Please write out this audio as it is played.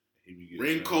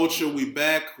Ring culture, we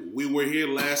back. We were here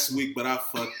last week, but I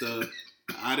fucked up.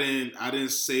 I didn't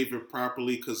save it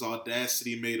properly because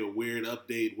Audacity made a weird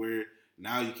update where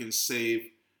now you can save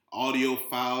audio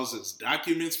files as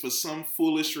documents for some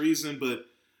foolish reason, but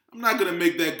I'm not gonna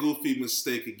make that goofy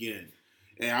mistake again.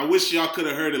 And I wish y'all could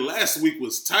have heard it. Last week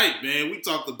was tight, man. We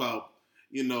talked about,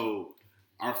 the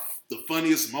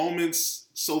funniest moments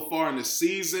so far in the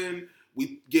season.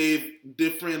 We gave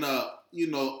different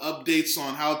updates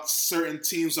on how certain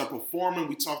teams are performing.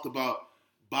 We talked about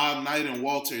Bob Knight and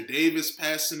Walter Davis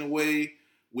passing away.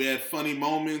 We had funny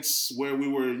moments where we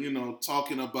were,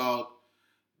 talking about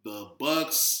the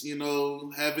Bucks,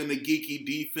 having a geeky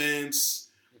defense.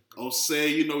 Osei,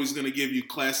 he's going to give you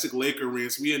classic Laker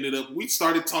rants. We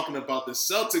started talking about the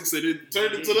Celtics and it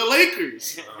turned into the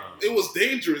Lakers. It was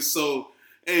dangerous. So,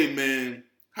 hey, man,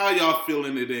 how y'all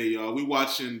feeling today, y'all? We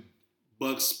watching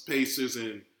Bucks, Pacers,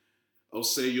 and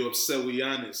Osei, you upset with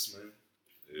Giannis, man.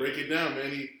 Yeah. Break it down,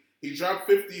 man. He dropped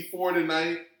 54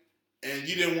 tonight, and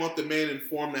you didn't want the man in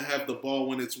form to have the ball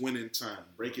when it's winning time.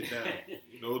 Break it down.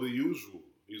 The usual.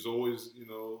 He's always,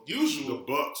 usual. The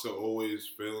Bucks are always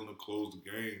failing to close the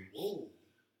games. Whoa.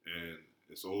 And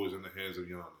it's always in the hands of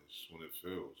Giannis when it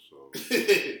fails. So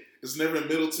it's never in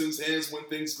Middleton's hands when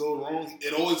things go wrong.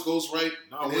 It always goes right.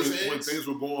 No, when things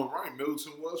were going right,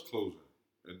 Middleton was closing.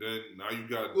 And then now you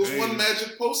got. It was one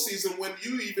magic postseason when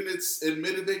you even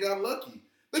admitted they got lucky.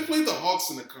 They played the Hawks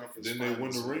in the conference. Didn't they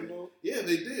win the ring though? Yeah,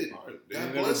 they did. All right.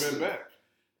 They've never been back.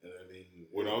 And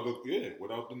without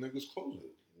the niggas closing.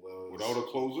 Well, without a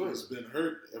closer, he's been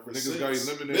hurt ever niggas since. Got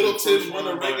eliminated. Middleton won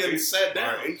a ring and sat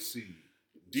down. 8 seed.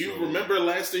 Do you remember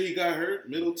last year he got hurt?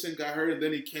 Middleton got hurt, and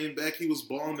then he came back. He was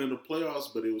balling in the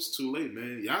playoffs, but it was too late,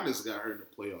 man. Giannis got hurt in the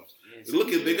playoffs.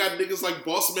 Yeah, they got niggas like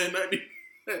Bossman 90.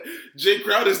 Jay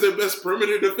Crowder's their best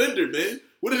perimeter defender, man.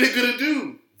 What are they gonna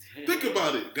do? Think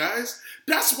about it, guys.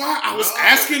 That's why I was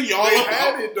asking y'all they about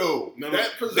had it though.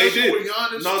 That possession with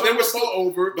Giannis. No, they were still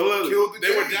over. But look,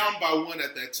 they were down by one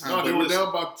at that time. No, they were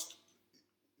down by.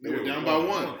 They were down by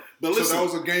one. But listen, so that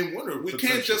was a game winner. We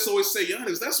can't just always say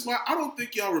Giannis. That's why I don't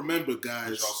think y'all remember,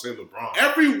 guys. Y'all say LeBron.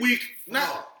 Every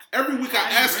week I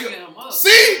ask him.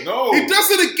 See? No. He does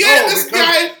it again. This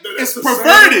guy is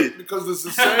perverted. Because it's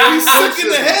the same. He's sick in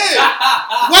the head.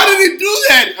 Why did he do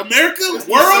that? America? It's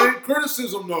world? The same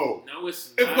criticism, though. No,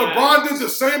 it's if not. LeBron did the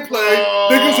same play,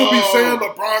 niggas would be saying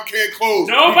LeBron can't close.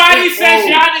 Nobody says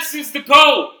Giannis is the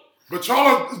GOAT. But y'all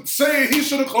are saying he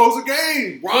should have closed the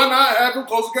game. Why not have him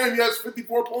close the game? He has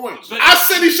 54 points. I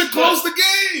said he should close the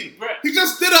game. He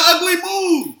just did an ugly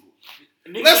move.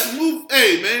 Let's move.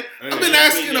 Hey, man. I've been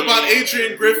asking about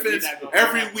Adrian Griffin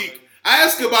every week. I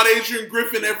ask about Adrian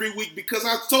Griffin every week because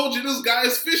I told you this guy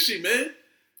is fishy, man.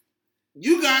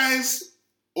 You guys,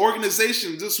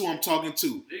 organization, this is who I'm talking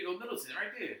to. There you go, Middleton,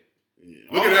 right there. Yeah.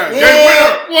 Look at that.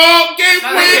 Game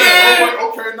winner.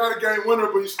 Okay, not a game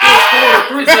winner, but you still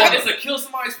scored a 3. It's a kill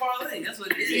somebody's parlay. That's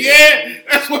what it is. Yeah,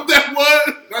 that's what that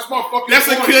was. That's my fucking That's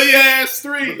point. A kill your ass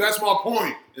 3. But that's my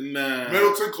point. Nah.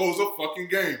 Middleton closed a fucking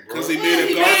game, bro. Because he made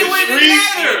a garbage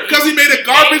 3. Because he made a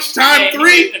garbage time 3.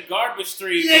 He made the garbage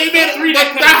 3. Yeah, he made a 3. The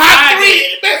hot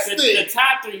 3. That's it. The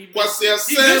top 3.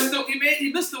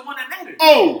 He missed the one that mattered.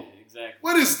 Oh. Yeah, exactly.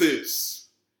 What is this?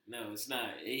 No, it's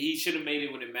not. He should have made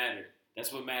it when it mattered.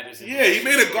 That's what matters. Yeah, he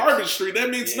made a garbage 3. That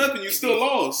means nothing. You still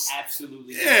lost.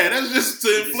 Absolutely. Yeah, that's just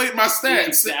to inflate my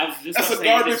stats. That's a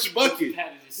garbage bucket.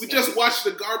 We just watched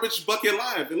the garbage bucket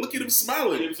live, and look at him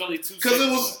smiling. It was only 2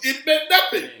 because it meant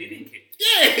nothing. He didn't care.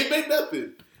 Yeah, it meant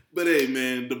nothing. But hey,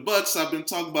 man, the Bucks. I've been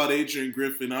talking about Adrian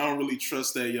Griffin. I don't really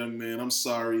trust that young man. I'm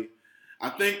sorry. I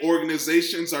think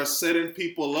organizations are setting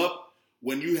people up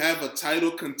when you have a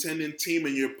title contending team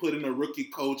and you're putting a rookie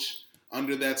coach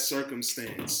under that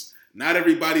circumstance. Not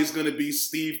everybody's going to be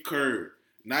Steve Kerr.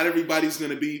 Not everybody's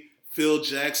going to be Phil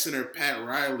Jackson or Pat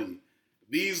Riley.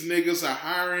 These niggas are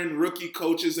hiring rookie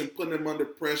coaches and putting them under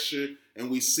pressure,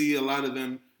 and we see a lot of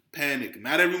them panic.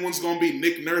 Not everyone's going to be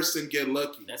Nick Nurse and get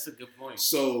lucky. That's a good point.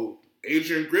 So,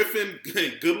 Adrian Griffin,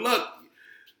 good luck.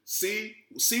 See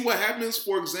what happens,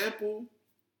 for example,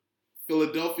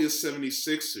 Philadelphia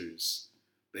 76ers.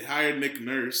 They hired Nick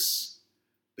Nurse.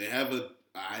 They have an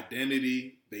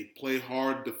identity. They play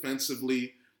hard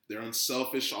defensively. They're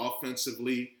unselfish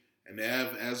offensively. And they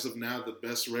have, as of now, the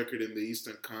best record in the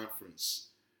Eastern Conference.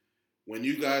 When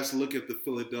you guys look at the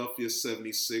Philadelphia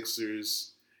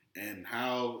 76ers and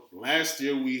how last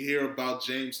year we hear about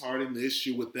James Harden, the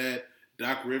issue with that,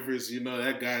 Doc Rivers,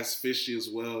 that guy's fishy as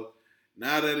well.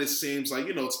 Now that it seems like,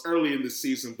 it's early in the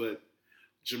season, but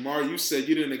Jamar, you said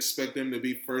you didn't expect them to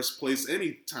be first place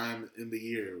any time in the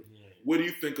year. Yeah. What do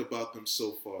you think about them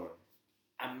so far?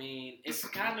 I mean, it's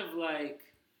kind of like,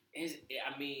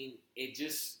 it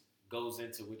just goes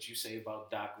into what you say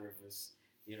about Doc Rivers.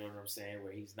 You know what I'm saying?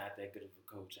 Where he's not that good of a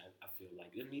coach. I feel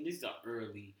like. I mean, these are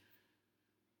early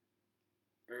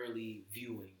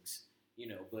viewings.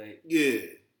 But yeah.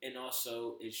 And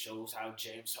also, it shows how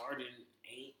James Harden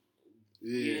ain't.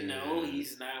 Yeah.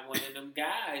 He's not one of them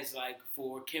guys like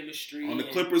for chemistry. On the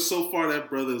Clippers so far, that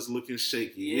brother is looking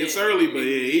shaky. Yeah, it's early, but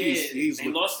he's. They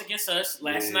lost against us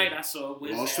last night. I saw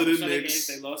lost to the Knicks.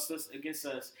 They lost us against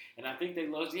us, and I think they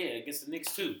lost against the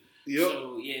Knicks too. Yep.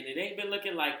 So and it ain't been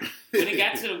looking like when it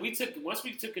got to once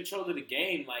we took control of the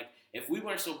game. Like if we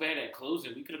weren't so bad at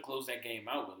closing, we could have closed that game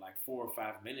out with like 4 or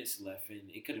 5 minutes left, and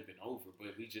it could have been over.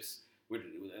 But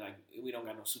we don't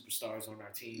got no superstars on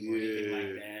our team or anything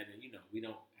like that, and we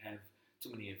don't have too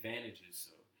many advantages.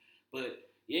 So, but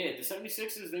the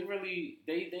 76ers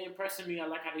they impressing me. I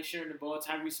like how they sharing the ball.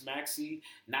 Tyrese Maxey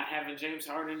not having James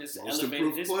Harden is most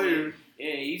elevated this player.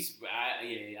 Yeah,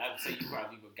 I would say you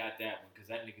probably would got that one because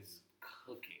that nigga's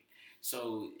cooking.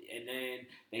 So and then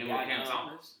they got Cam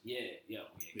Thomas.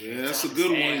 That's a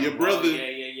good one. Your brother.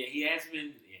 He has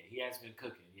been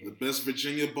cooking. Yeah. The best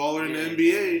Virginia baller in the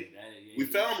NBA. We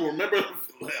found him. Remember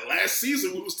last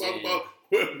season we was talking about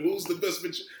who's the best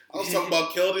Virginia. I was talking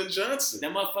about Keldon Johnson.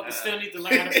 That motherfucker still need to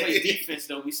learn how to play defense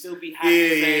though. We still be hot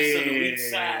his ass on the weak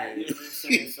side. You know what I'm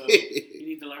saying? So you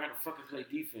need to learn how to fucking play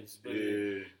defense.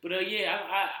 But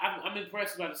I'm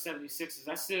impressed by the 76ers.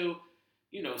 I still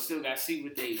got to see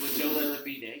what Joel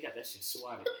Embiid. They got that shit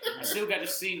swatted. I still got to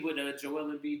see what Joel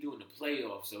Embiid do in the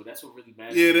playoffs. So that's what really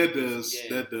matters. Yeah, that does.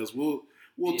 Yeah. That does.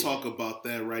 We'll talk about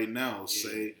that right now.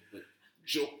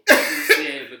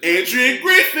 Adrian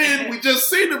Griffin. We just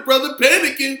seen the brother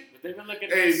panicking. But they've been looking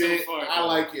nice so far. I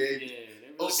like it.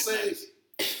 Yeah, nice.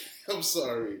 I'm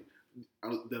sorry.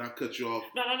 Did I cut you off?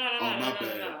 No. My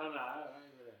bad.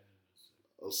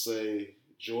 I'll say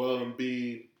Joel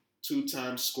Embiid,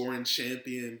 2-time scoring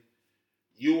champion.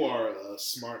 You are a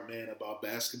smart man about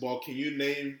basketball. Do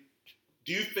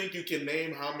you think you can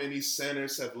name how many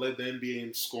centers have led the NBA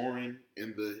in scoring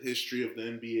in the history of the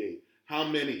NBA? How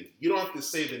many? You don't have to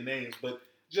say the names, but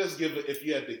just give it if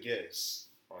you had to guess.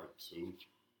 Probably 2.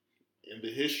 In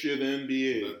the history of the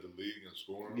NBA. Led the league in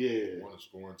scoring? Yeah. Won a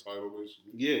scoring title,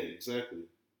 basically? Yeah, exactly.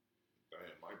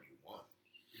 That might be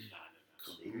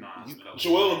 1. Nah,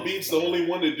 Joel Embiid's the only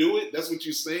one to do it? That's what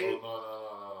you're saying?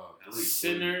 Oh, no.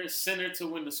 3. Center to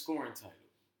win the scoring title.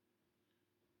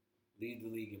 Lead the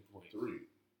league in points. 3. All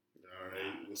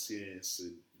right, what's your answer,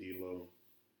 D-Lo?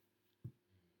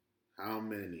 How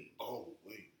many? Oh,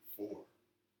 wait, 4.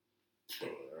 Oh,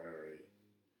 all right.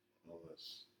 No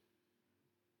less.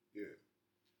 Yeah.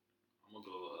 I'm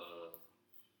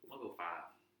gonna go 5.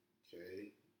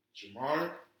 Okay. Jamar?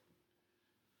 I'm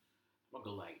gonna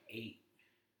go like 8.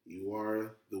 You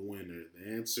are the winner.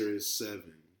 The answer is 7.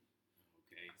 Okay,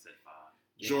 said 5.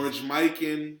 George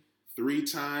Mikan, 3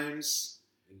 times.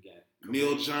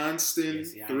 Neil Johnston,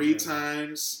 3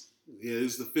 times. Yeah,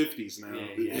 it's the 50s now.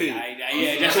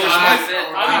 That's what I said.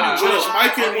 George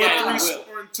Mikan won 3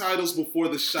 scoring titles before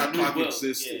the shot clock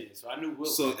existed. Yeah, so I knew Will.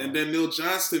 So, and then Neil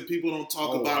Johnston, people don't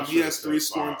talk about him. He has 3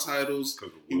 scoring titles.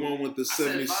 He won with the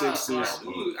 76ers.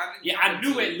 I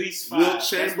knew at least 5.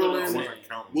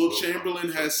 Will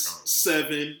Chamberlain has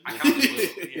 7. I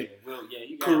counted Will.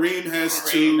 Kareem has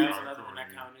 2. That was another one I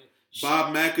counted.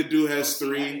 Bob McAdoo has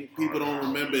 3. People don't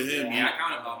remember him. Yeah, I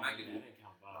counted Bob McAdoo.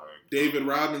 David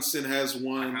Robinson has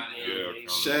 1.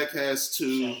 Shaq has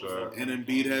 2. And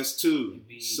Embiid has 2.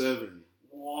 7.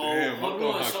 Whoa. Damn, Hold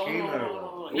on. I thought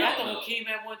Hakeem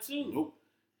had 1 too. Nope.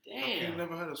 Damn. He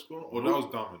never had a score. Oh, that was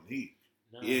Dominique.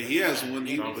 Yeah, he has 1.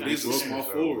 He's a small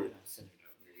forward.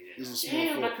 He's a small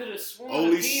Damn, forward. I could have sworn.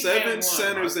 Only Hakeem 7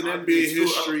 centers in NBA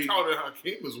history. I counted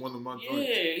Hakeem as one of my joints.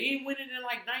 Yeah, he went in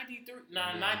like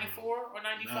 94 or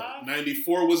 95.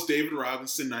 94 was David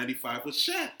Robinson. 95 was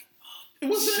Shaq. It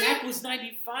wasn't Shaq was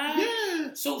 95?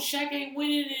 Yeah. So Shaq ain't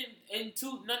winning in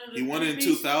none of the He won in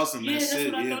 2000. That's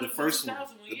it. Yeah, The first one.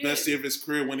 The best year of his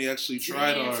career when he actually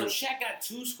tried hard. So Shaq got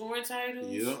 2 scoring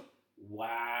titles? Yep.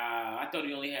 Wow. I thought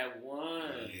he only had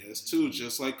 1. He has 2,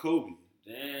 just like Kobe.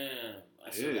 Damn.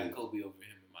 I still got Kobe over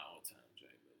him in my all-time Dre.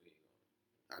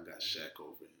 I got Shaq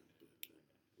over him.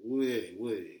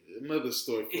 Wait. Another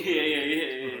story for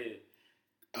Yeah.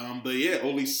 But yeah,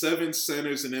 only 7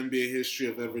 centers in NBA history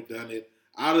have ever done it.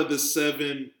 Out of the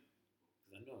 7,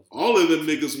 all of them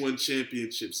niggas won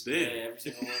championships. Damn. Yeah, every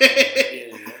single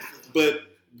one. But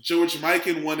George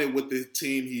Mikan won it with the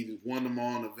team. He won them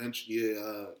all eventually.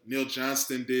 Yeah, Neil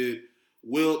Johnston did.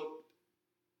 Wilt,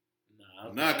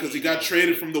 because he got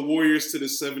traded from the Warriors to the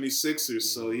 76ers,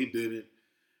 so he didn't.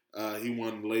 He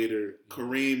won later.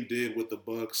 Kareem did with the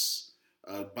Bucks.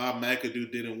 Bob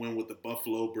McAdoo didn't win with the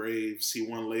Buffalo Braves. He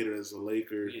won later as a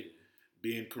Laker,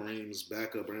 being Kareem's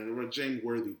backup, or James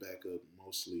Worthy backup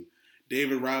mostly.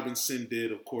 David Robinson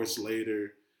did, of course,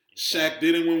 later. Shaq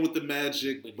didn't win with the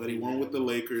Magic, but he won with the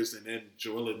Lakers, and then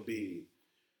Joel Embiid.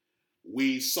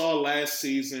 We saw last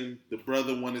season the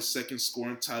brother won his second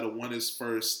scoring title, won his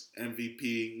first MVP.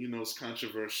 You know, it's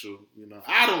controversial. You know,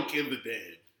 I don't give a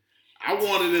damn. I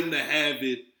wanted him to have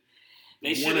it.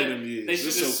 They should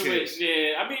have switched.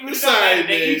 Yeah, I mean, it's alright,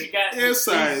 man. It's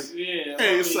alright. Yeah,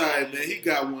 hey, it's alright, man. He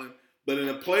got one, but in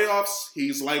the playoffs,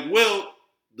 he's like Wilt.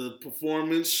 The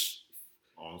performance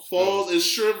falls and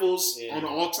shrivels on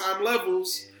all-time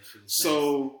levels. Yeah,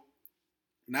 so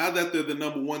now that they're the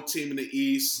number one team in the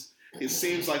East, it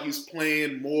seems like he's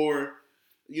playing more,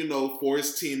 you know, for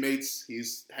his teammates.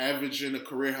 He's averaging a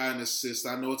career high in assists.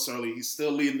 I know it's early. He's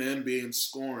still leading the NBA in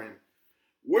scoring.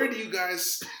 Where do you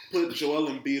guys put Joel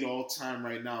Embiid all time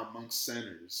right now amongst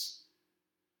centers?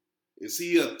 Is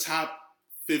he a top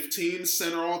 15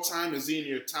 center all time? Is he in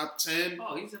your top 10?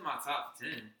 Oh, he's in my top 10.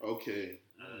 Okay.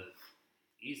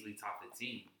 Easily top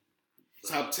 15.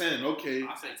 Top 10, okay.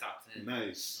 I'll say top 10.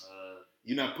 Nice.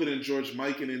 You're not putting George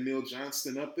Mikan and Neil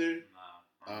Johnston up there?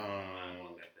 Nah. I'm not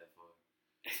going back that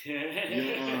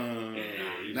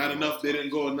far. Not enough. They didn't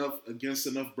go enough against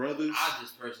enough brothers. I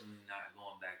just personally not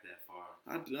going back that far.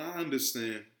 I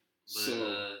understand.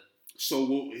 But,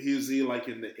 so is he like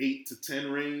in the 8 to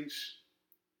 10 range?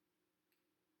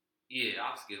 Yeah,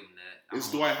 I'll just give him that.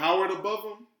 Is Dwight Howard above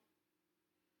him?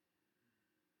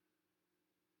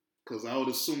 Because I would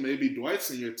assume maybe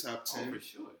Dwight's in your top 10. Oh, for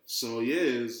sure. So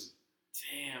yeah,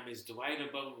 damn, is Dwight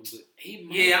above him?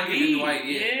 I'm giving Dwight.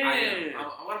 Yeah, I am.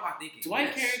 What am I thinking?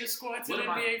 Dwight carried the squad to the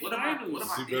NBA Finals.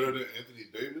 Is he better than Anthony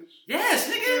Davis? Yes,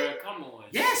 nigga. Girl, come on.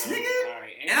 Yes, nigga. All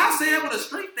right, and I say it with a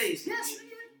straight face. Yes,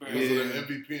 nigga. Is it an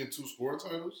MVP and 2 scoring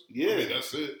titles? Yeah, I mean,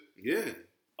 that's it. Yeah.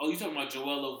 Oh, you talking about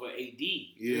Joel over AD?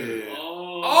 Yeah.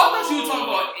 Oh, I thought you were talking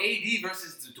about AD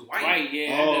versus Dwight. Right,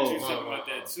 yeah. I thought you were talking about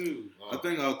that too. I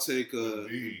think I'll take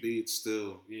Embiid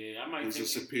still. Yeah, I might He's take a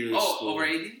superior scorer. Over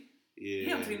AD?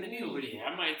 Yeah. I'm taking the over AD.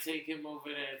 I might take him over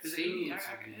that too.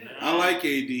 I like AD.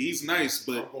 He's nice,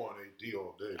 but I'm going AD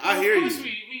all day. I hear you.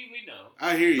 We know.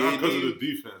 I hear you. Not because of the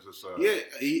defensive side. Yeah,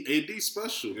 AD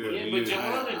special. Yeah, but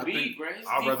Joel Embiid, bro.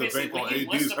 I'd rather bank on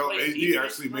AD. Hell, AD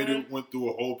actually went through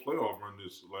a whole playoff run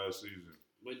this last season.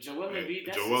 But Joel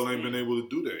Embiid, Joel ain't been able to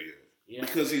do that yet. Yeah,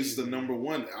 because he's the number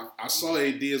one. I saw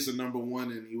AD as the number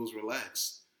one, and he was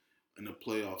relaxed in the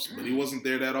playoffs. But he wasn't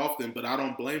there that often. But I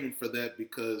don't blame him for that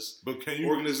because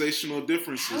organizational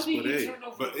differences.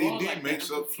 But AD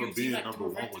makes up for being number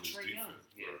one with his defense.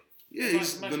 Yeah,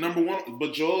 he's the number one.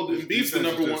 But Joel Embiid's the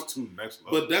number one.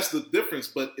 But that's the difference.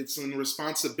 But it's in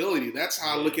responsibility. That's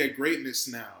how I look at greatness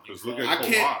now. Because look at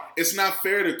Kawhi. It's not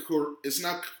fair to.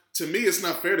 To me, it's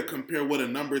not fair to compare what a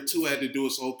number 2 had to do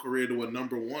his whole career to a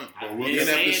number 1. He didn't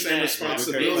have the same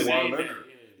responsibility.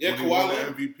 Yeah, Kawhi won the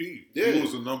MVP. Yeah. He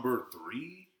was a number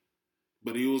 3.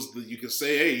 But he was, you could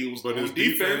say, hey, he was on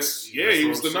defense. Yeah, he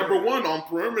was the number 1 on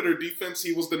perimeter defense.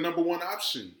 He was the number 1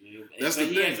 option. Yeah. That's the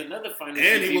thing. He has another finals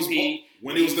and MVP he was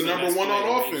when he was the number 1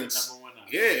 on offense.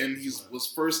 Yeah, and he was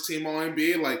first team All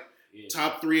NBA, like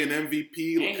top 3 in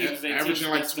MVP, averaging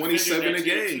like 27 a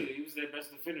game. He was their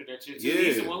best defender that year too. Yeah.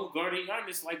 He's the one who guarded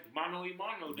Giannis like mano a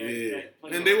mano.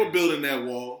 And they were building that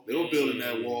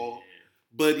wall.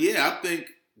 But yeah, I think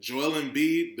Joel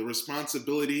Embiid, the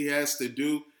responsibility he has to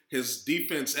do, his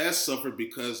defense has suffered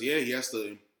because, he has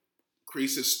to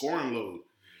increase his scoring load.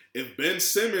 If Ben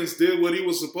Simmons did what he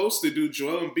was supposed to do,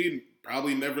 Joel Embiid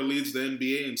probably never leads the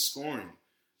NBA in scoring.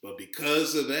 But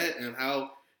because of that and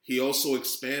how he also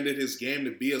expanded his game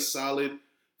to be a solid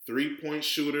 3-point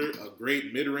shooter, a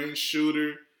great mid-range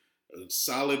shooter, a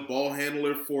solid ball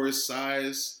handler for his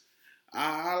size.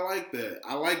 I like that.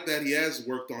 I like that he has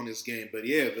worked on his game. But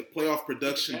yeah, the playoff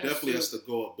production definitely has to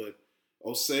go up. But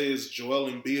Osei, is Joel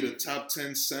Embiid a top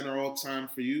 10 center all time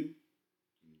for you?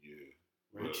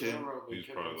 Yeah. Okay. He's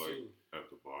probably like at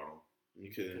the bottom.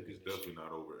 Okay. He's definitely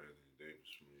not over Anthony Davis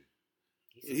for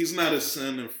me. He's not a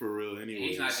center for real anyway.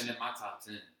 He's not even in my top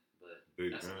 10.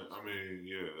 Big man. I mean,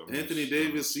 Anthony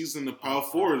Davis, he's in the power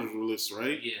forward list,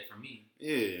 right? Yeah, for me.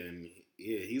 Yeah, and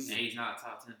he's not a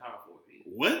top 10 power forward.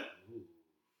 What? Ooh.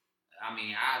 I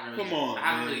mean, I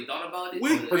haven't really thought about it.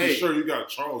 We're pretty sure you got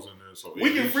Charles in there, so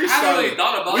we can freestyle. I haven't really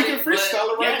thought about it. We can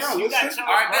freestyle it right now. Listen.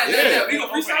 All right, yeah, we can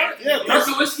freestyle it. Yeah, Dirk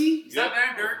Nowitzki, he's not better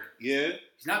than Dirk. Yeah.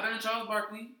 He's not better than Charles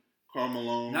Barkley. Karl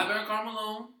Malone. Not better than Karl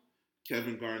Malone.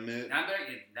 Kevin Garnett. Not better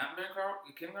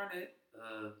than Kevin Garnett.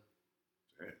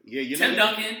 Yeah, Tim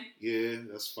Duncan. Yeah,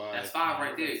 that's 5. That's 5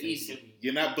 right there, easy.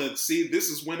 You're not, but see, this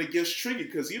is when it gets tricky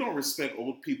because you don't respect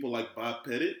old people like Bob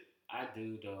Pettit. I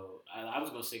do though. I was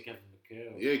gonna say Kevin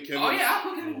McHale. Yeah, Kevin. Oh yeah, I'll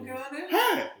put Kevin McHale in there.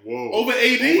 Hey, Whoa. over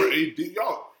AD? Over AD,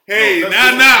 y'all. Hey, no,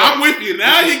 now I'm with you.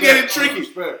 Now you're getting tricky.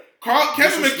 Disrespect.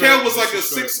 Kevin McHale was like a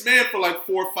sixth man for like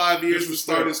 4 or 5 years to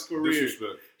start his career.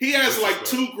 Disrespect. He has like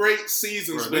 2 great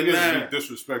seasons, but now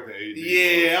disrespecting AD.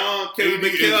 Yeah, Kevin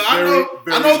McHale.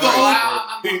 I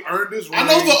know he earned his ring. I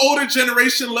know the older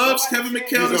generation loves Kevin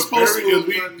McHale in his post move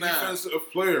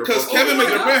defensive player. Because Kevin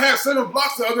McHale man had 7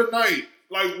 blocks the other night,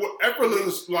 like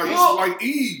effortless, like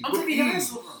ease. I'm taking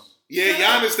Giannis over him. Yeah,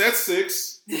 Giannis, that's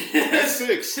 6. That's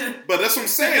 6. But that's what I'm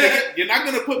saying. You're not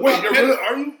gonna put. Wait,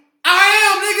 are you? I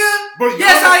am, nigga. But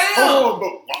yes, I am. Hold on,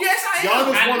 but yes, I am.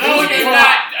 Giannis I won know MVP. you're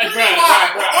not.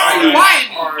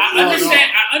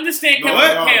 I understand Kevin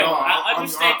McHale. I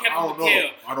understand Kevin McHale.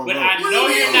 But I know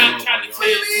you're not trying to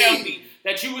tell me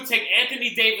that you would take Anthony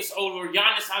Davis over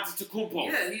Giannis Antetokounmpo.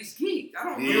 Yeah, he's geek. I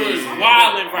don't know. You're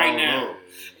wilding right now.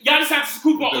 Giannis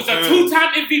Antetokounmpo is a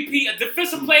 2-time MVP, a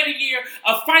Defensive Player of the Year,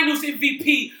 a Finals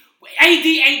MVP. AD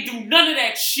ain't do none of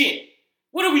that shit.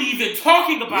 What are we even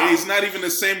talking about? Yeah, he's not even the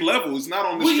same level. He's not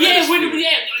on the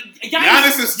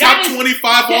Giannis is top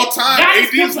 25 all time.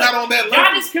 AD's not on that level.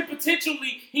 Giannis can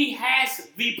potentially, he has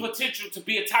the potential to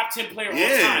be a top 10 player all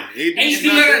time. AD is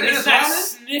not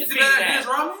sniffing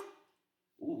that.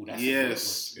 Ooh, that's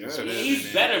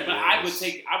he's better, but I would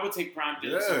take Prime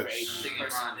Dennis over AD.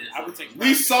 I would take.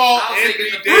 We saw Anthony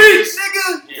Davis,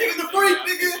 nigga. Taking the freak,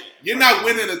 nigga. You're not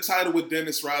winning a title with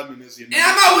Dennis Rodman as your number. And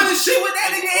I'm not winning shit with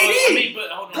that nigga AD. I mean,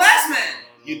 but hold on. Glass man.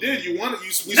 You did. You won it.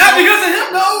 Not because of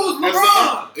him, though. It was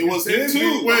LeBron. It was him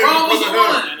too. LeBron was the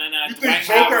one. You think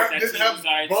Joker didn't have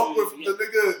bump with the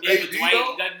nigga AD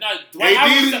though? Dwight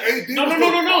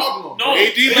Howard. No.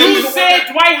 You said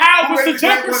Dwight Howard was the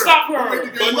Joker stopper.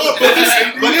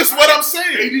 But it's what I'm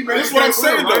saying. It's what I'm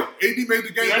saying, though. AD made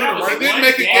the game winner, right? He did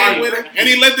make a game winner, and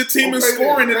he led the team in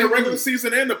scoring in the regular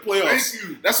season and the playoffs. Thank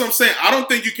you. That's what I'm saying. I don't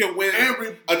think you can win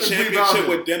a championship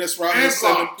with Dennis Rodman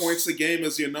 7 points a game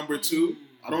as your number 2.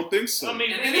 I don't think so. I mean,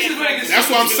 that's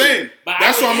what I'm saying.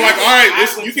 That's why I'm like, all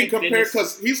right, you can compare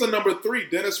because he's a number 3.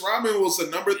 Dennis Rodman was a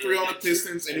number 3 on the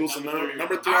Pistons, and he was a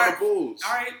number 3 on the Bulls.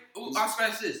 All right, I'll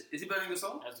scratch this. Is he better than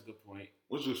Gasol? That's a good point.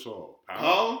 What's Gasol?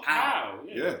 Powell.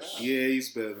 Yes. Yeah,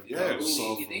 he's better than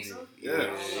Powell. You think so?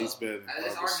 Yeah, he's better than Powell.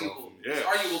 That's arguable. It's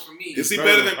arguable for me. Is he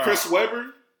better than Chris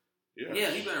Webber?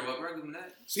 Yeah, he's better than Webber. I give him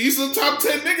that. He's a top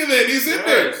 10 nigga then. He's in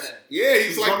there. Yeah,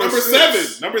 he's like number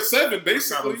 7. Number 7,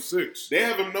 basically. 6. They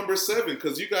have him number 7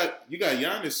 because you got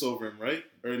Giannis over him, right?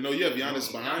 Or no, you have Giannis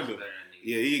behind him.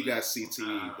 Yeah, he got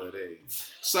CTE, but hey.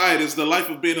 Side is the life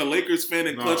of being a Lakers fan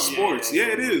in clutch sports. Yeah,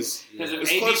 it is. Because if AD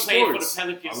played for the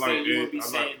Pelicans, you would be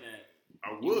saying that.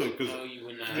 I would, because no, you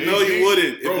would not. No, you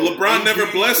wouldn't. If LeBron never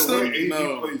blessed him,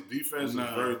 AD plays defense is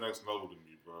very next level to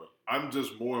me, bro. I'm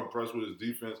just more impressed with his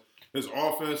defense. His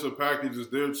offensive package is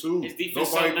there too. His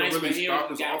defense Nobody so nice, can really but stop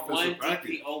his got offensive one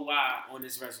package. DPOY on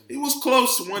his resume. He was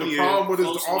close one year. The problem with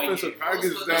his offensive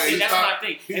package is that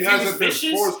he hasn't been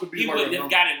forced to be he like wouldn't have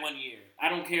got it 1 year. I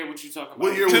don't care what you're talking about.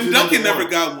 What year Tim Duncan never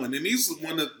got one, and he's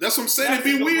one of. That's what I'm saying. It'd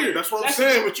be weird. That's what I'm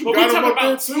saying. But you got him up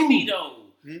there too. Timmy, though.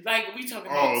 Like we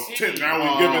talking about Timmy. Now we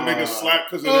giving niggas slack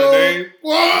because of their name.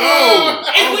 No,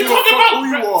 and we talking about who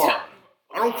you are.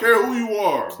 I don't care who you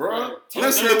are, bro.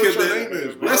 Let's look at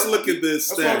the Let's look at the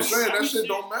stats. That's what I'm saying. That shit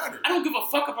don't matter. I don't give a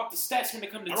fuck about the stats when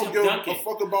it comes to Tim Duncan. I don't give a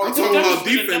fuck about. I'm talking about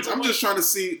defense. I'm just trying to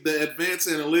see the advanced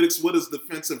analytics. What does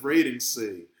defensive ratings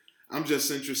say? I'm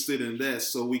just interested in that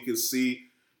so we can see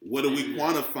what are we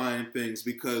quantifying things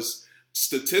because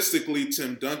statistically,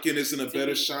 Tim Duncan isn't a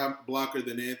better shot blocker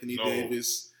than Anthony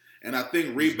Davis. And I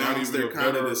think rebounds, they're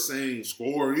kind of the same.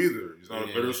 Scorer either. He's not a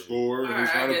better scorer, and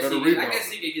he's not a better rebounder. I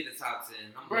guess he could get the top 10.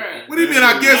 What do you mean?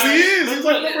 I guess he is. He's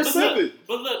like number 7.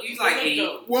 But look, he's like 8.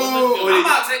 Whoa.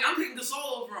 I'm taking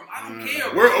Gasol over him. I don't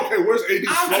care. Where's AD's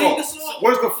flaw?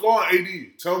 Where's the flaw in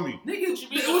AD? Tell me. Nigga, what's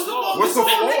the flaw? What's the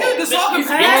flaw? Gasol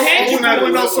can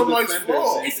point out somebody's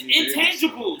flaw. It's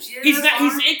intangibles. He's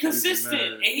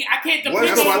inconsistent. I can't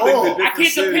depend on him. I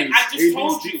can't depend. I just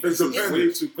told you.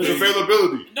 His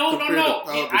availability. No.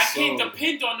 I can't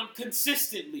depend on him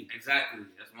consistently. Exactly.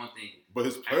 That's one thing. But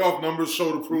his playoff numbers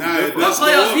show to prove different.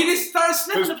 He just started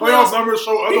sniffing the playoffs. His playoff numbers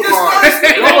show otherwise.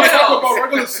 Y'all talk about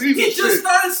regular season shit. He just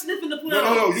started sniffing the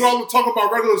playoffs. No. You all talk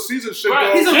about regular season shit, bro.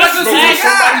 though. He's a regular season guy.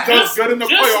 Somebody does good in the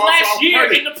playoffs. Last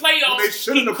year in the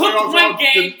playoffs, he cooked one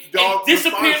game and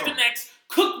disappeared the next.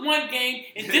 Cooked one game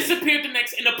and disappeared the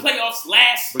next in the playoffs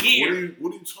last year.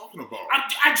 What are you talking about?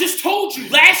 I just told you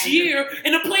last year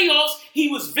in the playoffs, he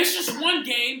was vicious one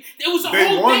game. It was a whole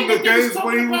thing. They won the games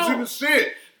when he was in the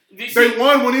shit. They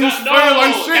won when he was playing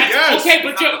like shit, yes. Okay,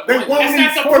 but they won when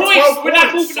he scored 12 We're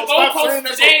not points. moving the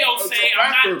goalposts today, Osei.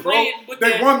 I'm not playing with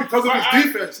They won because of his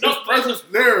defense. His presence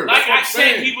there. Like I said,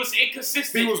 saying. he was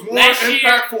inconsistent. He was more last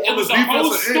impactful year, on the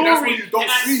defensive end. That's what you don't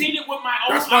see. I've seen it with my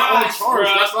own eyes. That's not on charge.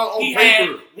 That's not on he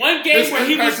paper. Had one game his where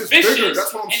he was vicious. Bigger.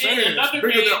 That's what I'm saying. And then another it's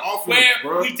bigger game than offense, where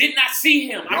bro. we did not see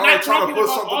him. Y'all I'm not trying to talking put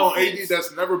about something offense. on AD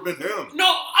that's never been him.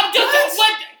 No, I'm just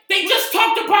what. They just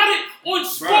talked about it on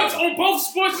sports, on both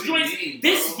sports joints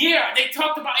this year. They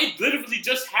talked about it. Literally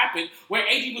just happened where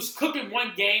AD was cooking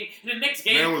one game, and the next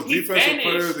game Man was he defensive vanished.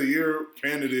 player of the year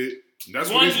candidate. That's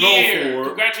one what he's year. known for.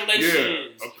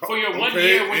 Congratulations for your 1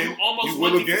 year when you almost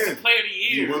won defensive player of the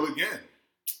year. He will again.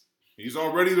 He's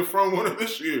already the front runner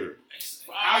this year.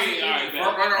 We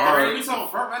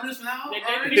talking front runners now? They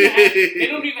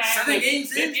don't even have 7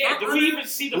 games in. Do we even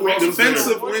see the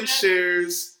defensive win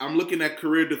shares? I'm looking at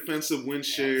career defensive win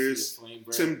shares.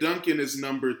 Tim Duncan is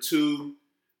number 2.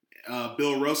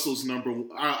 Bill Russell's number.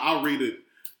 I'll read it.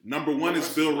 Number 1 is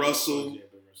Bill Russell,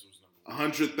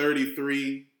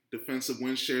 133 defensive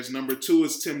win shares. Number 2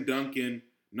 is Tim Duncan.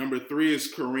 Number 3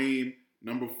 is Kareem.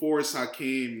 Number 4 is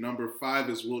Hakeem. Number 5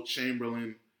 is Wilt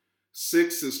Chamberlain.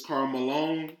 6 is Karl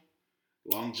Malone,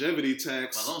 longevity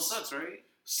tax. Malone sucks, right?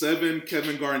 7,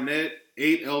 Kevin Garnett.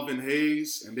 8, Elvin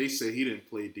Hayes, and they say he didn't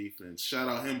play defense. Shout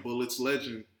out him, Bullets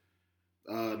legend.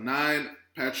 9,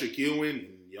 Patrick Ewing,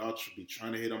 and y'all should be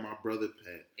trying to hit on my brother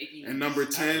Pat. And number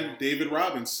 10, David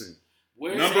Robinson.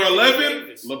 Number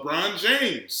 11, LeBron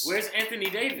James. Where's Anthony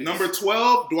Davis? Number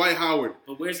 12, Dwight Howard.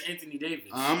 But where's Anthony Davis?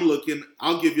 I'm looking.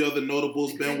 I'll give you other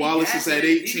notables. Ben Wallace is at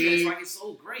 18. Like it's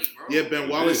so great, bro. Yeah, Ben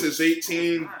Wallace is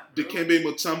 18. Dikembe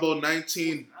Mutombo,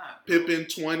 19. Pippen,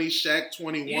 20. Shaq,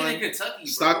 21. Kentucky,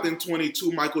 Stockton,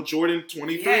 22. Michael Jordan,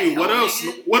 23. Yeah, what else?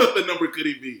 Nigga. What other number could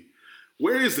he be?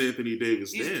 Where is Anthony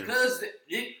Davis? Damn.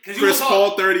 Chris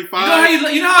Paul,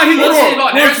 35. You know how he looks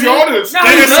about Where's Giannis?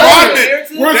 Dennis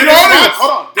Rodman. Where's Giannis?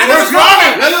 Hold on.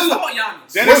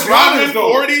 Dennis Rodman,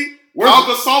 40. Al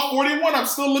Gasol, 41. I'm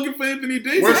still looking for Anthony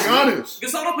Davis. Where's Giannis?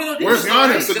 Where's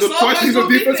Giannis? That's a good question. He's a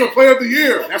defensive player of the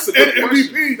year. That's a good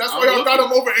MVP. That's why y'all got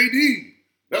him over AD.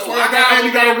 That's why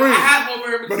Andy got a ring.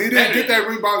 But he didn't get that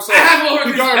ring by himself.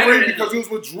 He got a ring because he was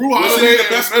with Drew Holiday, the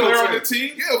best player on the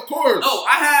team. Yeah, of course. No,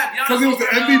 I have because he was the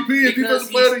MVP and defensive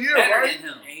player of the year, right?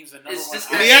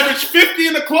 And he averaged 50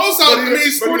 in the closeout. He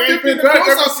scored 50 in the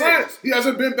closeout. He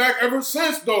hasn't been back ever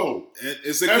since, though.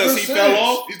 Is it because he fell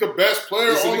off? He's the best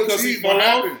player on the team. What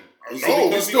happened? No,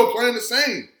 he's still playing the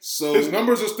same. So his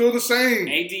numbers are still the same.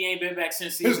 AD ain't been back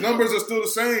since his numbers are still the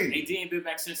same. AD ain't been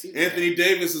back since season. Anthony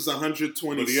Davis is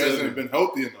 127. But he hasn't been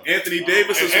healthy enough. Anthony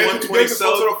Davis is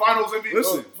 127. To the finals,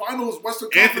 Listen, finals Western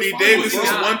Anthony Davis is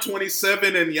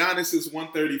 127 and Giannis is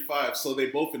 135. So they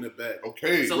both in the back.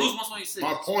 Okay. So who's 126?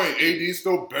 My point. AD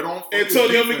still bet on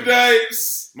Antonio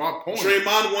McDyess. My point. Draymond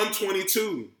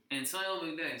 122. Antonio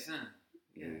McDyess, huh?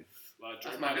 Yeah.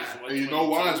 And you know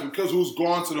why? It's because who's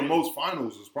gone to the most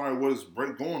finals is probably what it's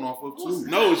going off of too.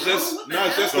 No, it's just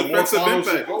defensive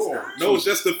impact. No, it's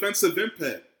just defensive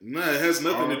impact. Nah, it has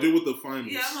nothing to do with the finals.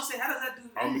 Yeah, I'm gonna say, how does that do?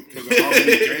 Because of how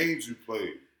many games you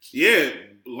played. Yeah,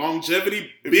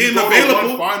 longevity if being you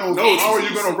available. Finals, no, how are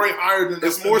you gonna rate higher than?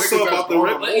 It's more so about the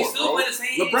record. But he still played the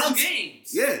same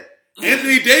games. Yeah.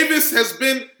 Anthony Davis has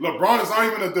been. LeBron is not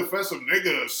even a defensive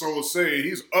nigga, so say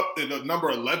he's up in the number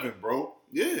 11, bro.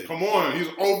 Yeah. Come on. He's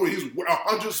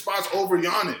 100 spots over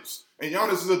Giannis. And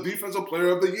Giannis is a defensive player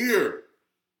of the year.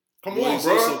 Come on, he's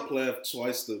bro. He's also played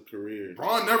twice the career.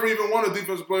 Bron never even won a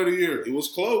defensive player of the year. It was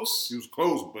close. He was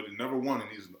close, but he never won, and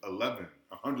he's 11.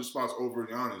 100 spots over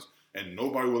Giannis. And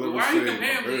nobody will ever say. Why are you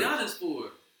comparing with Giannis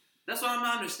for? That's what I'm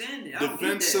not understanding.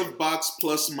 Defensive box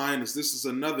plus minus. This is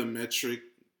another metric.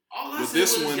 All I said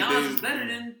was Giannis is better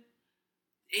than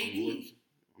AD.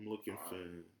 I'm looking for.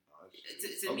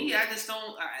 To me, I just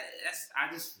don't.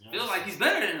 I just feel like he's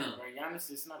better than him.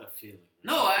 Giannis, it's not a feeling.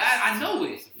 No, I know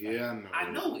it. Yeah, I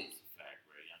know it.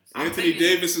 Anthony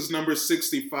Davis is number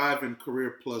 65 in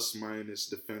career plus minus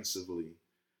defensively,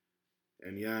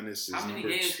 and Giannis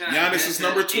is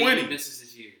number 20.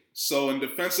 So in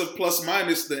defensive plus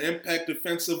minus, the impact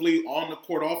defensively on the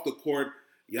court, off the court,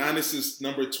 Giannis is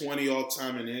number 20 all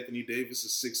time, and Anthony Davis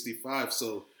is 65.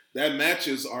 So that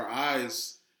matches our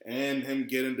eyes. And him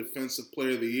getting defensive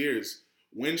player of the years.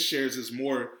 Win shares is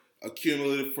more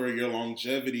accumulative for your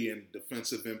longevity and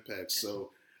defensive impact. So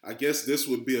I guess this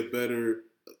would be a better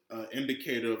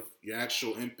indicator of your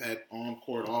actual impact on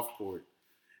court, off court.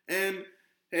 And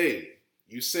hey,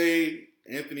 you say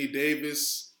Anthony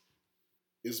Davis,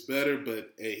 is better,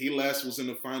 but hey, he last was in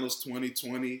the finals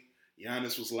 2020.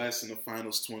 Giannis was last in the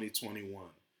finals 2021.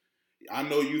 I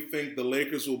know you think the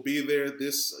Lakers will be there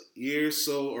this year,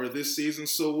 or this season,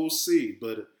 so we'll see.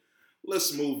 But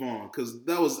let's move on, because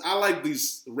I like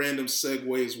these random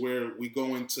segues where we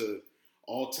go into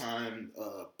all-time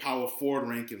power forward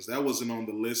rankings. That wasn't on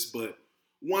the list, but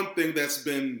one thing that's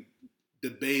been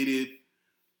debated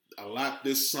a lot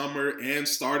this summer and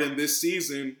starting this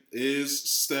season is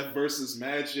Steph versus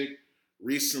Magic.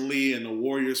 Recently in the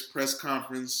Warriors press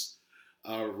conference,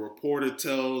 a reporter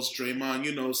tells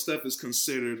Draymond, Steph is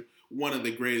considered one of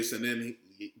the greatest, and then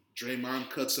Draymond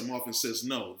cuts him off and says,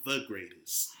 no, the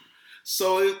greatest.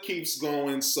 So it keeps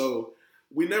going. So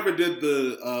we never did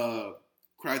the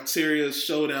criteria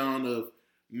showdown of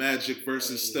Magic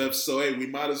versus Steph. So, hey, we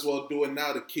might as well do it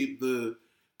now to keep the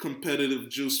competitive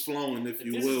juice flowing, if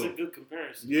you will. This is a good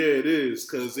comparison. Yeah, it is,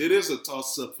 because it is a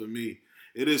toss-up for me.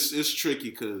 It's tricky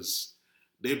because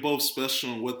they both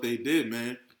special in what they did,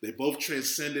 man. They both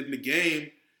transcended the game,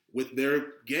 with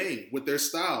their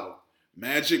style.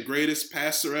 Magic, greatest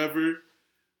passer ever.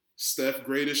 Steph,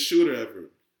 greatest shooter ever.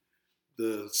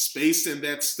 The spacing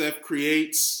that Steph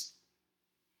creates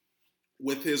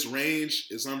with his range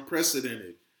is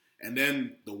unprecedented. And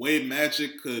then the way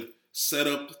Magic could set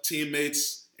up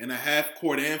teammates in a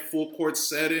half-court and full-court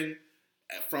setting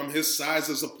from his size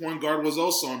as a point guard was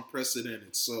also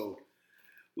unprecedented. So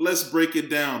let's break it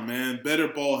down, man. Better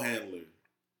ball handler.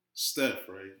 Steph,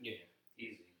 right? Yeah,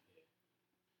 easy.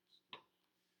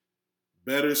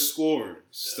 Better scorer.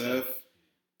 Steph.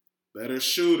 Better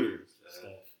shooter.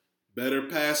 Steph. Better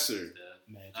passer.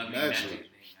 Magic.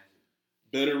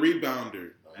 Better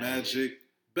rebounder. Magic.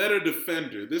 Better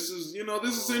defender. This is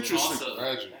interesting. Also,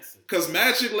 Magic. Because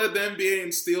Magic led the NBA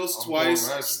in steals twice.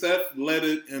 Magic. Steph led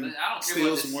it in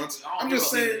steals once. I'm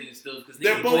just saying,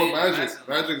 they're both Magic.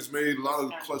 Magic's made a lot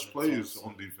of clutch plays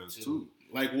on defense too.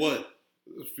 like what?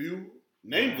 A few.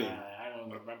 Name them. I don't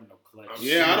remember no clutch.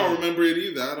 Yeah, I don't remember it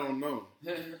either. I don't know.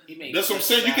 He made That's what I'm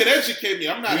saying. You shots. can educate me.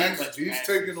 I'm not asking. He's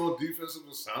taking on defensive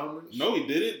assignments. No, he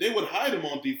didn't. They would hide him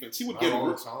on defense. He would Not get all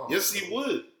the hurt. time. Yes, he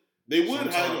would. They would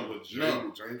hide Sometimes, him. but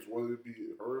No. James wanted to be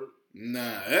hurt. Nah,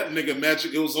 that nigga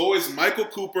Magic. It was always Michael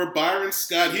Cooper, Byron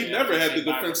Scott. He Yeah, never had the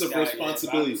Byron defensive Scott, yeah,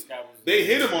 responsibilities. Byron Scott was They good.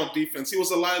 hit him on defense. He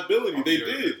was a liability. I'm They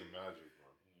giving did. it to Magic,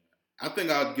 bro. I think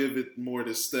I'd give it more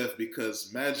to Steph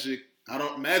because Magic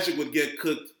would get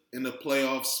cooked in the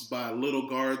playoffs by little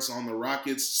guards on the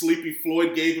Rockets. Sleepy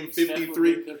Floyd gave him Steph would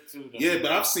 53. be good too, though. Yeah,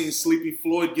 but I've seen Sleepy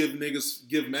Floyd give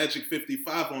Magic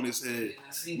 55 on his head.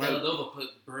 I seen My- Dellavedova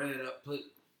put bread up, put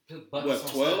buckets What, on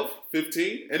 12, Steph.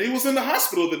 15? And he was in the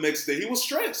hospital the next day. He was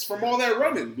stressed from all that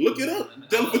running. Look it up.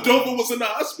 Dellavedova was in the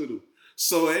hospital.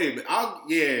 So, hey, man,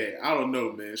 I don't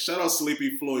know, man. Shout out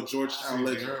Sleepy Floyd, Georgetown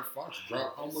legend. Aaron Fox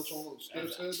dropped how much on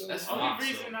Steph's head? Though? That's The only Fox,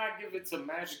 reason though. I give it to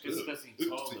Magic is because he's It's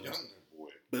taller. the young boy.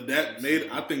 But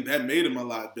I think that made him a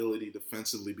liability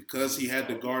defensively because he had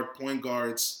to guard point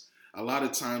guards. A lot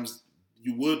of times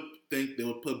you would think they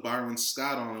would put Byron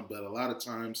Scott on him, but a lot of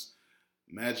times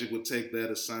Magic would take that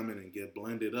assignment and get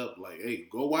blended up. Like, hey,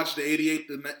 go watch the 88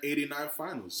 to 89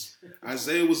 finals.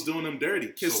 Isaiah was doing him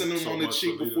dirty, kissing him on the much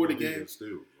cheek for before the leading game. Still,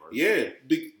 right? Yeah,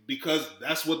 because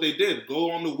that's what they did.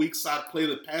 Go on the weak side, play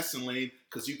the passing lane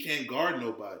because you can't guard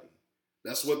nobody.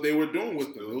 That's what they were doing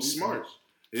with them. It was smart.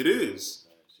 It is.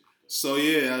 So,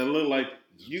 yeah, I look like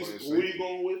you. Who are you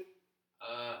going with?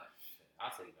 I'll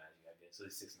take Magic, I guess. So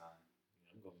he's 6'9".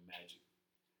 I'm going Magic.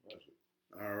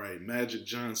 All right, Magic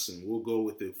Johnson. We'll go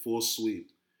with it. Full sweep.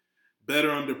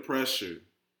 Better under pressure.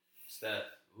 Steph.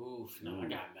 Oof, no, I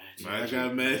got Magic. I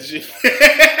got Magic.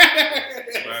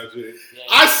 Magic. Yeah,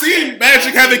 I seen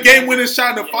Magic have a game-winning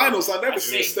shot in the finals. I never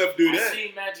seen seen Steph do I that.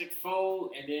 seen Magic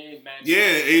fold and then Magic. Yeah,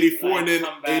 84 and then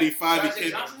come back. 85 he Magic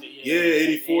came. Johnson? Yeah,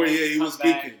 84. Yeah, he was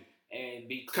geeking. And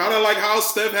be Kind of like how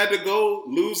Steph had to go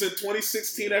lose in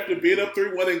 2016 after being up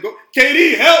 3-1 and go.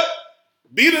 KD, help!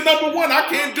 Be the number one. I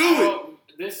can't do it.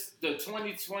 The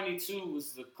 2022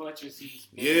 was the clutches he's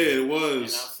been. Yeah, it And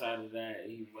was. outside of that,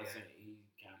 he wasn't. He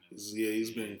kind of. Yeah, he's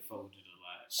been folded a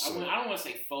lot. So- I don't want to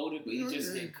say folded, but he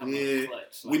just didn't come Yeah. up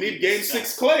clutch. We Like, need he Game just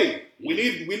 6 got- Clay. We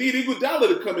need Iguodala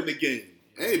to come in the game.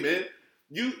 Hey man,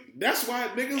 that's why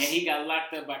niggas. And he got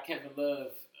locked up by Kevin Love.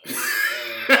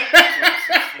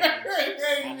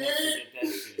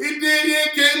 He did. Yeah,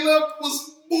 Caleb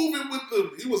was moving with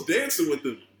them. He was dancing with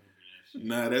them.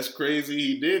 Nah, that's crazy.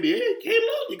 He did. Yeah,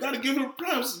 Caleb, you got to give him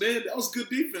props, man. That was good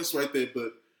defense right there.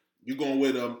 But you going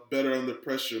with better under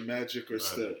pressure, Magic or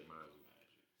Steph?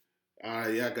 All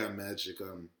right, yeah, I got Magic.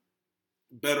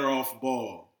 Better off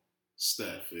ball,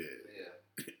 Steph. Yeah.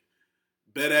 Yeah.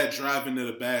 Better at driving to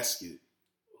the basket.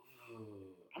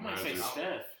 I might say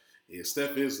Steph. Yeah,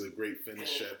 Steph is a great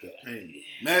finisher at the paint.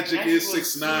 Magic is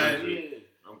 6'9".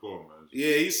 I'm going Magic.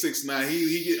 Yeah, he's 6'9". He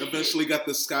eventually got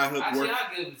the skyhook work.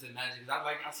 I give it to Magic.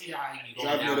 I see how he be going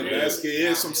Driving down to the there. basket. Yeah,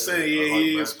 that's what I'm saying. Yeah,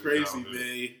 he is crazy,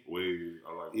 man. Wade.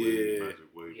 I like Wade. Magic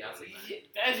Wade. Yeah, I say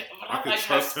Magic. I can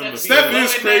trust him. Steph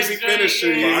is crazy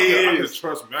finisher. Yeah, he is.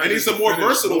 Trust Magic, and he's a more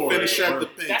versatile finisher at the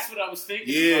paint. That's what I was thinking.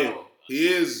 Yeah, about. he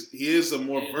is a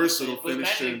more versatile but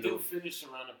finisher. Magic do finish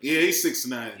around the paint. Yeah, he's 6'9",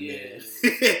 man.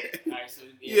 Right, so,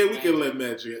 yeah, we can let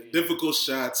Magic. Yeah. Difficult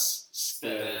shots.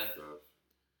 Steph.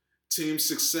 Team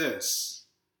success.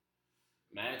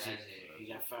 Magic. He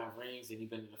got 5 rings and he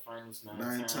been to the finals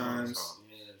 9 times.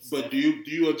 Yeah, But do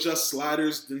you adjust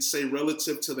sliders and say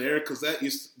relative to the era? Because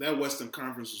that Western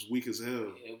Conference was weak as hell.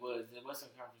 Yeah, it was. The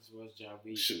Western Conference was job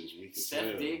weak. Shit was weak as Steph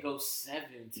hell. did go 7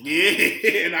 times.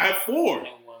 Yeah, and I had 4. And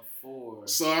won 4.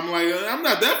 So I'm like, I'm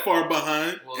not that far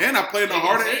behind. Well, and I played in the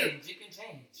harder era. You can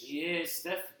change. Yeah,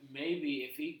 Steph, maybe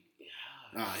if he...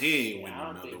 Nah, he ain't winning I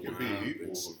don't another think one. Could I don't be think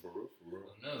equal so. for real.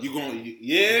 No. You going? It'd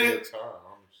Yeah, be a tie,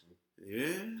 honestly.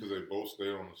 yeah. Because they both stay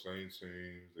on the same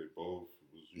team. They both.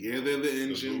 Yeah, they're the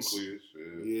engines. nucleus,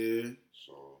 Yeah,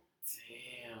 So.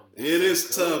 Damn. it is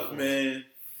that's tough, good. man.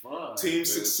 Fuck. Team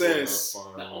success.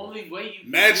 The only way you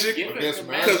Magic give it against to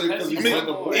Magic, because because he I won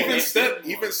mean, more. Even He Steph,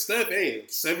 did more.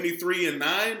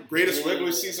 73-9, greatest Yeah.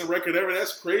 regular season record ever.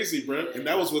 That's crazy, bro. And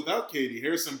that was without Katie.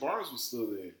 Harrison Barnes was still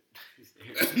there.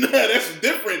 Nah, that's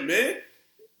different, man.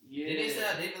 Yeah. Did they say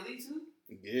I didn't lead too?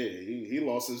 Yeah, he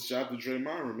lost his job to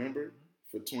Draymond. Remember,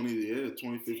 for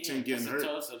 2015, Damn, getting that's hurt. a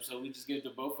toss-up, so we just give it to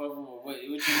both of them, or what? What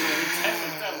you want?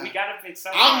 We gotta pick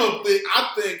something.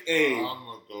 I think, hey, I'm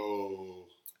gonna go.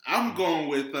 I'm going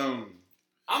with I'm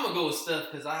gonna go with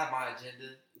Steph because I have my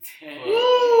agenda.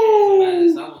 Woo!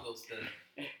 Madness, I'm gonna go with Steph.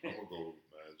 I'm gonna go with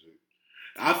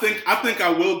Magic. I think I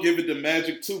will give it to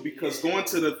Magic too, because going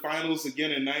to the finals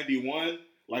again in '91,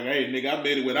 like, hey, nigga, I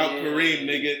made it without Kareem,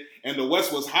 nigga, and the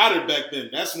West was hotter back then.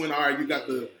 That's when, all right, you got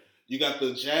the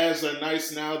Jazz are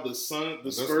nice now, the Spurs.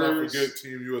 Let's not forget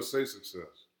Team USA success.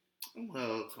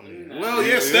 Well, come on. Yeah. Well,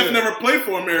 yeah, Steph never played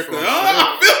for America. That's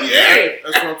I what feel you. Hey,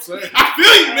 That's what I'm saying. I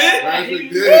feel you, man.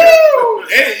 Magic Woo!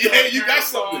 did. Hey, you got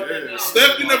something. Yeah.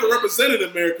 Steph, you never represented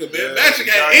America, man. Yeah. Magic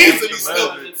had You AIDS and he got still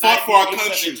Magic. fought for our He put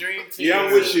country. the dream team. Yeah,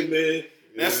 I'm with you, man.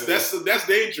 Yeah. That's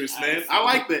dangerous, man. I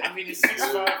like that. I mean, it's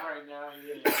 6'5" right now.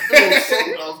 Yeah.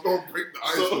 I was gonna break the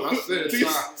ice, but I said Team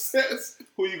tie. success.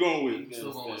 Who you going with? You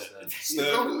Still go going with Steph. Steph.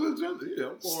 Yeah, I'm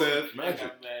going Steph.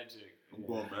 Magic. Magic. I'm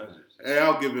going Magic. Hey,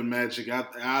 I'll give it Magic.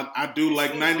 I do like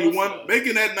Still 91. close, though.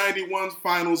 Making that 91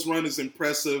 finals run is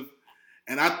impressive.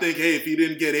 And I think, hey, if he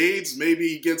didn't get AIDS, maybe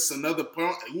he gets another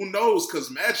point. Who knows?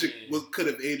 Because Magic could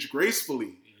have aged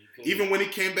gracefully. Even when he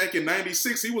came back in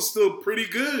 96, he was still pretty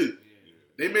good.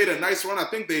 They made a nice run. I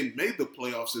think they made the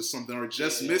playoffs or something, or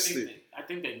just missed it. I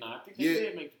think they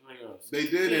did make the playoffs. They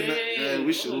did. And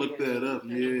we should look that up.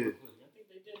 Yeah. I think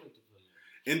they did make the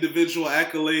playoffs. Individual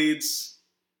accolades.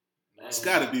 It's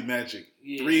got to be Magic.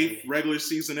 Yeah. 3 regular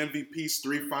season MVPs,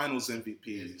 3 finals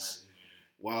MVPs.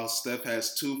 While Steph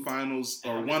has 2 finals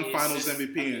or 1 finals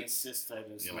MVP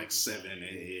and like 7.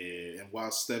 And while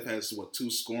Steph has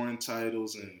 2 scoring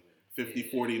titles and 50,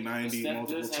 40, 90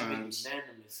 multiple times.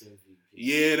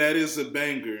 Yeah, that is a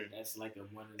banger. That's like a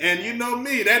one. And you know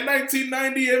me, that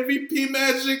 1990 MVP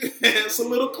Magic, it's a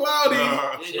little cloudy.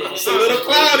 It's a little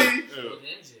cloudy.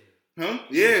 Huh?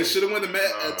 Yeah, it should have went to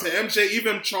MJ.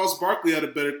 Even Charles Barkley had a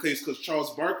better case because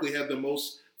Charles Barkley had the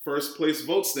most first place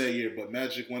votes that year, but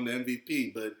Magic won the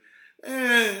MVP. But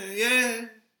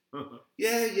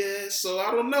yeah. So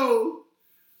I don't know.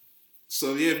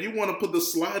 So yeah, if you want to put the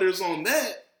sliders on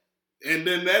that, and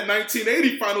then that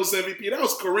 1980 Finals MVP, that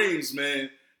was Kareem's, man.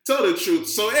 Tell the truth.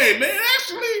 So hey, man,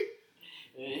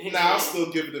 actually, I'll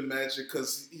still give it to Magic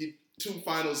because he 2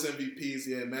 Finals MVPs.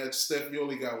 Yeah, Magic. Steph, you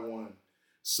only got 1.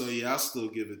 So yeah, I'll still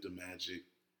give it to Magic.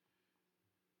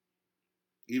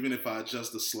 Even if I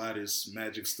adjust the sliders,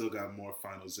 Magic still got more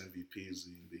Finals MVPs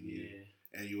in the year.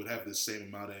 And you would have the same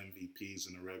amount of MVPs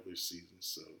in the regular season.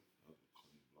 So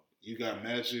you got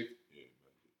Magic. Yeah,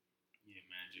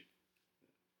 Magic.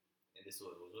 And this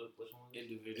which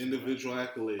one? Individual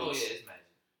accolades. Oh yeah, it's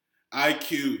Magic.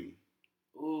 IQ.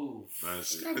 Ooh,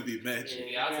 It's gotta be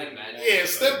Magic. Yeah, I'll take Magic. Yeah,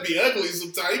 Steph be ugly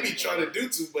sometimes. He be trying to do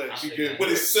too much. With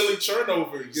his silly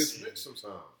turnovers. He gets mixed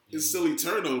sometimes. His silly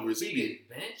turnovers. He get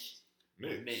benched?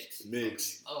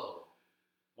 Mixed. Oh.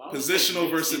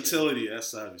 Positional versatility.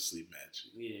 That's obviously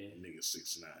Magic. Yeah. Nigga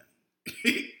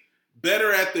 6'9".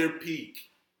 Better at their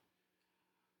peak.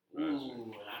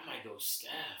 Ooh, I might go Steph.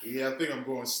 Yeah, I think I'm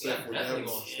going Steph with that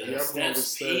one. Yeah,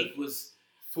 Steph's peak was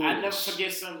I never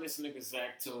forget something this nigga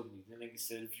Zach told me. The nigga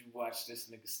said, if you watch this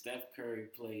nigga Steph Curry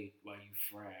play while you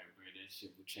fry, bro, that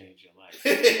shit will change your life.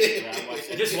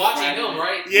 Bro, just watching him,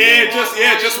 right?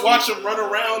 Just watch him run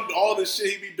around, all the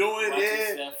shit he be doing,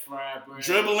 Steph fry, bro.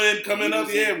 Dribbling, coming up,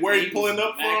 where he pulling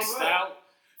up from. Out.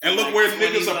 And look where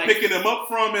niggas are picking him up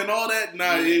from and all that.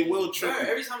 Nah, it will trip.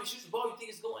 Every time he shoots the ball, you think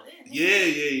it's going in.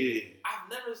 Yeah. I've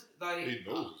never, he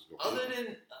knows it's going other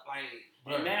than,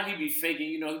 and now he be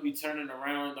faking, he be turning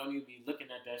around, don't even be looking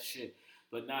at that shit.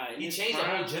 But nah, he changed the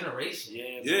whole generation.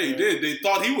 Yeah, he did. They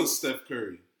thought he was Steph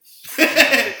Curry.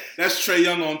 That's Trae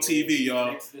Young on TV,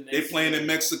 y'all. They playing in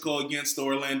Mexico against the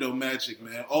Orlando Magic,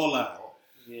 man. All out.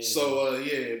 Yeah. So,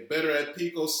 better at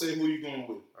Pico. Say who you going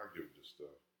with. I'll give it to Steph.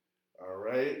 All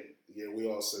right. Yeah, we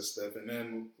all said Steph. And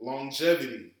then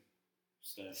longevity.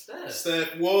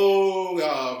 Steph. Whoa.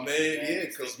 Oh, man.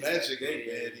 Because Magic,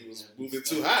 man, he was moving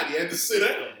too hot. He had to sit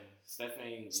down.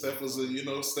 Steph was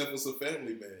a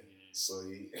family man. So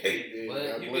but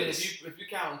if you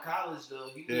count in college though,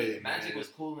 Magic was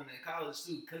cooling in college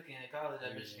too, cooking in college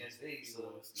at Michigan State.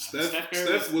 So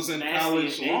Steph was in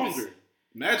college longer.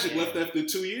 Magic left after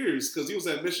 2 years because he was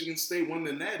at Michigan State, won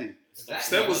the Natty. Exactly.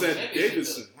 Steph was at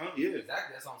Davidson, Yeah,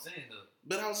 exactly. That's what I'm saying though.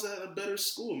 But I was at a better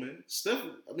school, man. Steph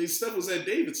was at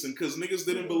Davidson because niggas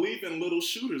didn't believe in little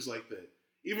shooters like that.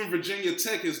 Even Virginia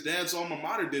Tech, his dad's alma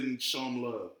mater, didn't show him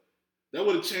love. That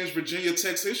would have changed Virginia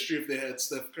Tech's history if they had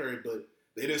Steph Curry, but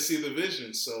they didn't see the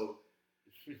vision. So,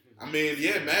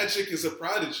 Magic is a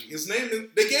prodigy.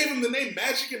 They gave him the name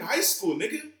Magic in high school,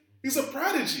 nigga. He's a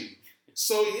prodigy.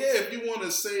 So, if you want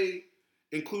to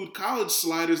include college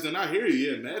sliders, then I hear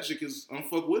you. Yeah, Magic is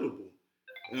unfuckwittable.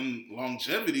 And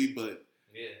longevity, but...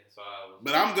 Yeah,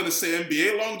 but I'm going to say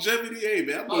NBA longevity. Hey,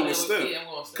 man, I'm going with Steph.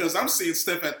 Because I'm seeing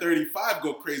Steph at 35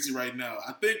 go crazy right now.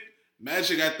 I think...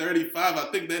 Magic at 35, I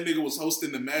think that nigga was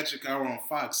hosting the Magic Hour on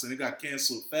Fox, and it got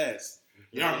canceled fast.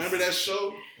 Y'all remember that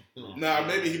show? Nah,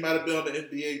 maybe he might have been on the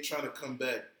NBA trying to come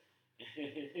back.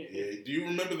 Yeah, do you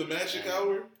remember the Magic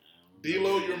Hour?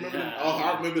 D-Lo, you remember?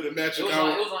 I remember the Magic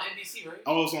Hour. It was on NBC, right?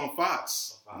 Oh, it was on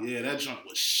Fox. Yeah, that joint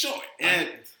was short. And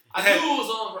I knew it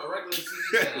was on a regular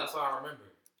TV channel. That's why I remember.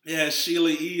 Yeah, Sheila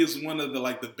E. is one of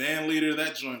the band leader.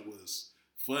 That joint was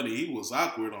funny. He was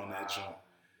awkward on that joint.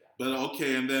 But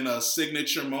okay, and then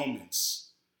signature moments.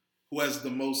 Who has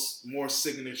the more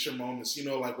signature moments?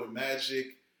 Like with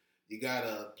Magic, you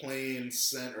got playing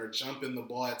center, jumping the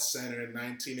ball at center in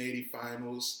 1980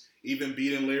 finals, even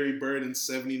beating Larry Bird in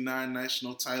 79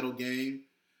 national title game,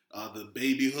 the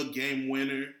baby hook game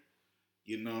winner.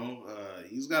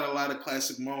 He's got a lot of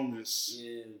classic moments.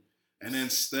 Yeah. And then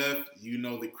Steph,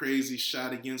 the crazy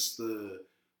shot against the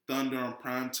Thunder on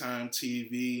primetime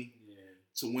TV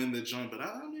to win the joint. But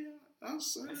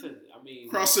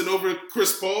crossing over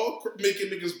Chris Paul, making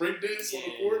niggas breakdance on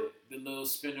the court. The little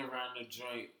spin around the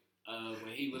joint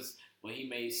when he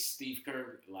made Steve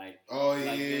Kerr the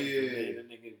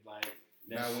nigga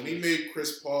now when he made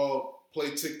Chris Paul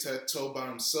play tic-tac-toe by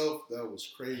himself, that was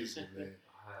crazy, man.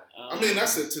 I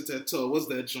said tic-tac-toe. What's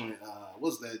that joint?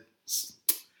 What's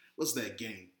that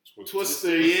game?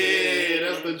 Twister. Yeah,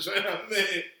 that's the joint I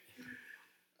made.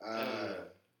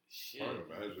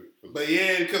 But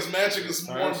because Magic is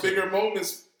more bigger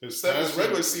moments. His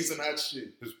regular season hot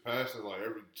shit. His passing was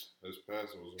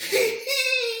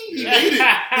He made it.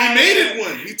 He made it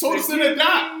one. He told us in the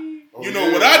doc.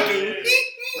 What I do?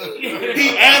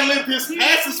 He ad-libbed his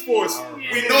passes for us.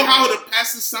 We know how the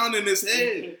passes sound in his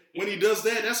head. When he does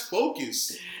that, that's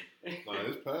focus.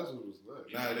 His passes was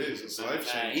nuts. It is. It's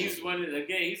life-changing. He's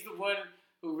the one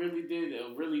who really did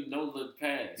a really no-look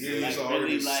pass. Yeah,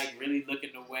 really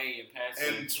looking away and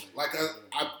passing. And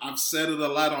I've said it a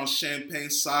lot on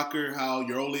Champagne Soccer, how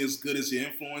you're only as good as your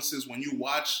influences. When you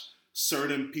watch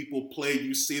certain people play,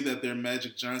 you see that they're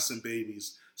Magic Johnson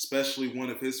babies, especially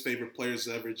one of his favorite players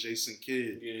ever, Jason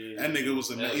Kidd. Yeah, that nigga was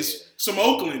amazing. He's from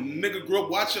Oakland. Nigga grew up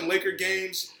watching Laker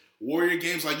games, Warrior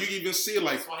games. You even see it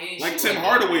like Tim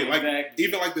Hardaway.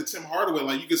 Even the Tim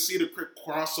Hardaway. You can see the quick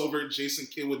crossover Jason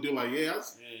Kidd would do.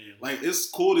 It's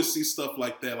cool to see stuff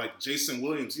like that. Like Jason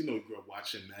Williams, he grew up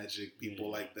watching Magic, people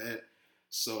like that.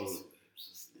 So,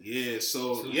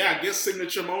 I guess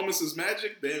signature moments is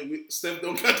Magic. Then Steph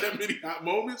don't got that many hot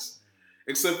moments.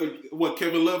 Except for what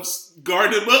Kevin Love's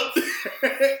guarded him up.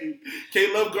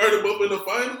 K-Love guarded him up in the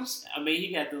finals.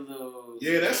 He got the little...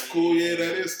 Yeah, that's cool. Yeah,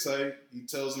 that is tight. He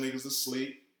tells niggas to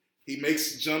sleep. He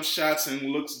makes jump shots and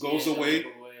goes away.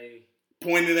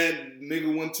 Pointed at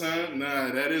nigga one time. Nah,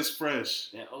 that is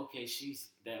fresh. That OKC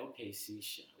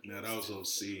shot. Nah, that was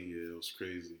OC. Yeah, it was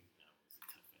crazy.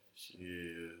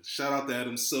 Yeah. Shout out to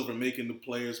Adam Silver making the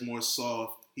players more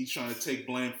soft. He's trying to take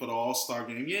blame for the All-Star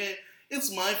game. Yeah,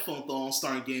 it's my fault the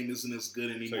All-Star game isn't as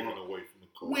good anymore. Taken away from the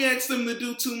court. We asked him to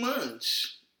do too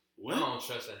much. What? I don't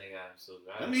trust that nigga.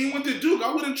 I mean, he went to Duke.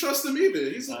 I wouldn't trust him either.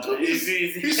 He's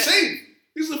safe.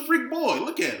 He's a freak boy.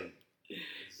 Look at him.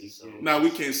 Nah, we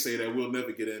can't say that. We'll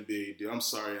never get an NBA deal. I'm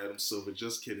sorry, Adam Silver.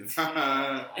 Just kidding.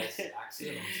 I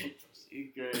still don't trust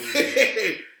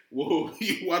him. Whoa,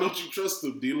 why don't you trust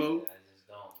him, D-Lo? I just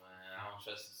don't, man. I don't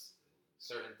trust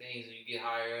certain things. When you get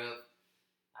higher up,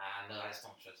 I just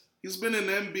don't trust him. He's been in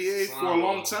the NBA for a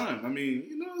long time. I mean,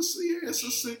 it's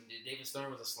a sick. David Stern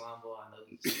was a slime ball. I know.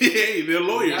 Hey, they're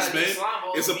lawyers, man.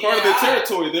 It's a part of their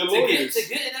territory. They're lawyers. To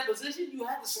get in that position, you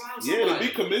have to slime somebody. Yeah, to be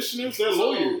commissioners, they're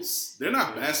lawyers. They're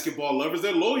not basketball lovers.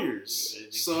 They're lawyers.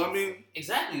 So I mean,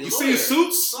 exactly. You seen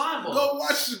Suits? Slime ball.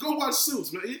 Go watch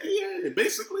Suits, man. Yeah,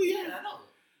 basically. Yeah, I know.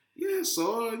 Yeah,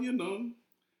 so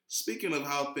speaking of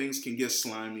how things can get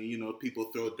slimy, people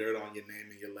throw dirt on your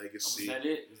name and your legacy. Was that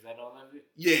it? Is that all of it?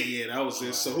 Yeah, that was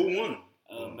it. So who won?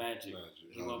 Magic.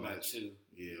 He won by 2.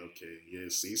 Yeah, okay. Yeah,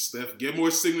 see, Steph, get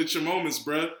more signature moments,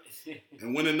 bruh.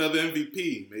 And win another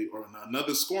MVP or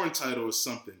another scoring title or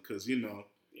something, because,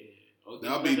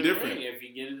 that'll be different. If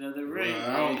you get another ring. Well,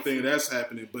 I don't think that's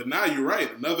happening. But now you're right.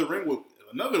 Another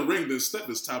ring than Steph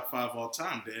is top 5 all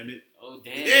time, damn it. Oh,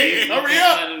 damn. Yeah, hurry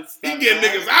up. He getting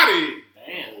niggas out of here.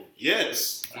 Damn.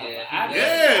 Yes. Man. I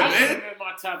in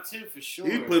my top 10 for sure.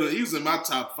 He's in my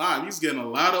top 5. He's getting a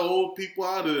lot of old people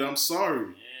out of it. I'm sorry.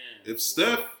 Man. If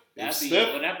Steph,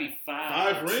 that'd be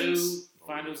 5 rings.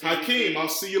 Finals. Hakeem, I'll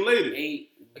see you later.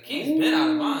 8. Hakeem's been out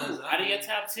of mine. Out of your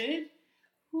top 10?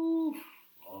 Ooh.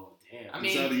 Oh, damn. I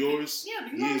mean, he's out of yours? Yeah,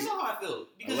 but you already know how I feel.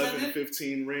 Because 11,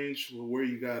 15 range. Well, where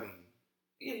you got him?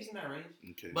 Yeah, he's in that range.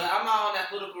 Okay. But I'm not on that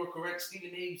political correct Stephen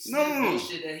A.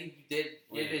 bullshit that he did.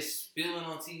 They're spilling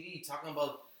on TV, talking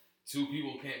about 2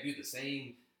 people can't be the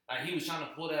same. Like, he was trying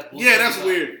to pull that bullshit. Yeah, that's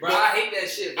weird. Bro, I hate that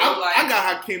shit. Bro. I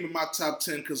got Hakeem in my top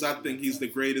 10 because I think he's the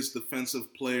greatest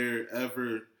defensive player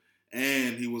ever,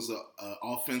 and he was an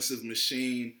offensive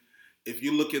machine. If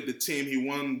you look at the team he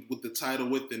won with the title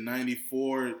with in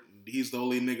 '94, he's the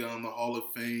only nigga on the Hall of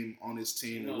Fame on his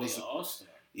team. It was an all-star.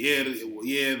 Yeah,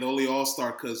 the only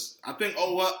All-Star, because I think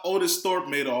Otis Thorpe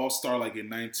made an All-Star like in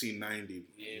 1990.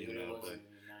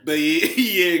 But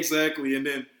yeah, exactly. And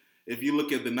then if you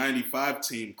look at the 95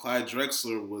 team, Clyde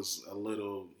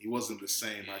Drexler he wasn't the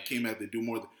same. Hakeem had to do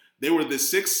more. They were the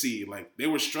 6th seed. Like, they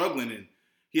were struggling, and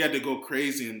he had to go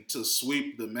crazy and to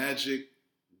sweep the Magic,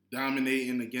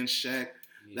 dominating against Shaq.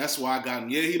 Yeah. That's why I got him.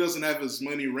 Yeah, he doesn't have as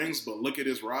many rings, but look at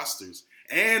his rosters.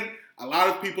 And a lot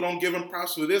of people don't give him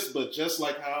props for this, but just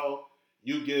like how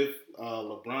you give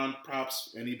LeBron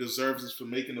props, and he deserves it for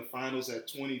making the finals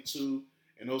at 22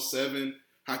 and 07,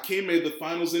 Hakeem made the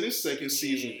finals in his second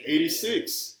season,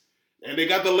 86. And they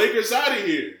got the Lakers out of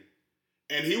here.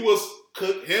 And him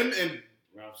and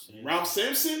Ralph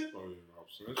Sampson. Oh, yeah, Ralph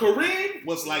Sampson. Kareem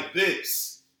was like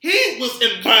this. He was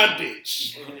in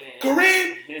bondage.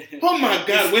 Kareem, oh my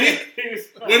God. When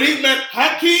he met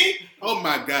Hakeem, oh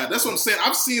my God. That's what I'm saying.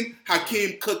 I've seen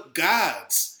Hakeem cook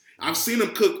gods. I've seen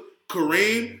him cook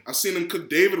Kareem. I've seen him cook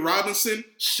David Robinson,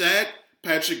 Shaq,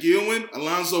 Patrick Ewing,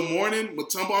 Alonzo Mourning,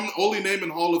 Mutombo. I'm only naming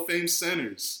Hall of Fame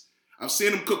centers. I've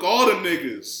seen him cook all them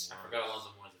niggas. I forgot Alonzo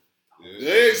Mourning.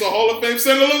 Yeah, he's a Hall of Fame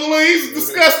center. Look, he's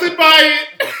disgusted by it.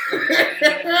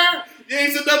 Yeah,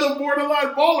 he's another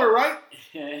borderline baller, right?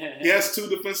 He has 2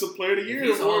 Defensive Player of the Year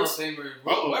awards. He's a Hall of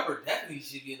Famer. Webber definitely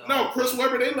should be in the Hall of Fame. Chris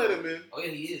Webber, they let him in. Oh,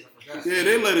 yeah, he is. I forgot. Yeah,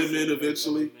 they let him in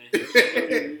eventually. Yeah,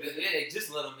 they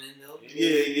just let him in, though. Yeah.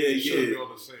 He should be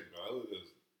on the same ballot as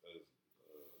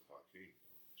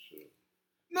Hakeem.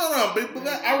 No, but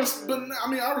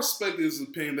I respect his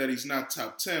opinion that he's not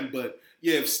top 10. But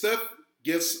yeah, if Steph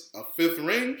gets a 5th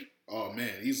ring, oh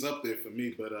man, he's up there for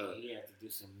me. But he had to do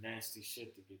some nasty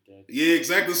shit to get that. Yeah,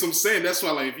 exactly. That's what I'm saying. That's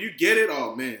why, like, if you get it,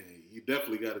 oh man, you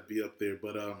definitely got to be up there.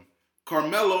 But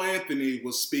Carmelo Anthony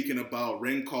was speaking about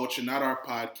ring culture, not our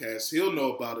podcast. He'll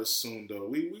know about it soon, though.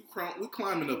 We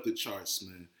climbing up the charts,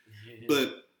 man.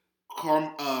 But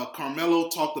Carmelo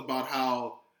talked about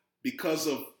how because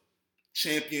of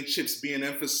championships being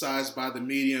emphasized by the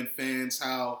media and fans,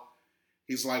 how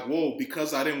he's like, whoa,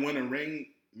 because I didn't win a ring,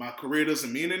 my career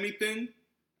doesn't mean anything.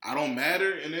 I don't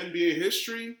matter in NBA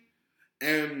history.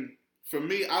 And for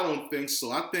me, I don't think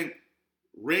so. I think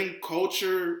ring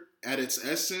culture at its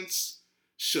essence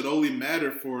should only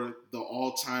matter for the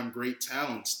all-time great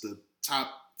talents, the top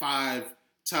 5,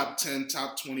 top 10,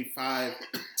 top 25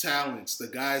 talents, the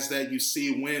guys that you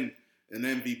see win an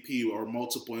MVP or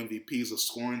multiple MVPs, a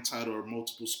scoring title or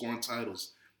multiple scoring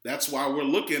titles. That's why we're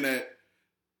looking at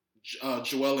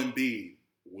Joel Embiid.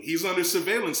 He's under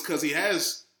surveillance because he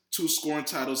has 2 scoring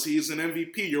titles. He's an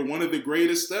MVP. You're one of the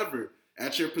greatest ever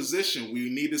at your position. We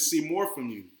need to see more from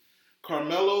you.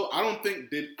 Carmelo,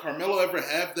 did Carmelo ever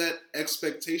have that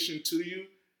expectation to you?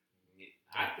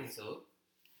 I think so.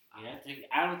 Yeah, I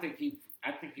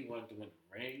think he wanted to win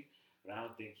the ring, but I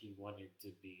don't think he wanted to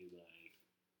be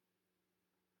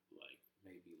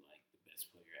maybe the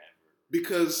best player ever.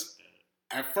 Because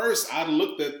at first I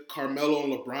looked at Carmelo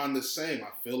and LeBron the same.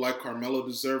 I feel like Carmelo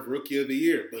deserved Rookie of the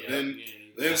Year, but then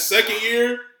second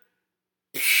year,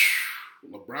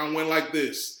 LeBron went like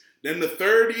this. Then the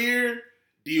third year,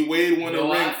 D Wade won the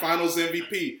ring, Finals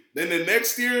MVP. Then the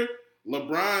next year,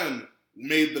 LeBron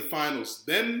made the Finals.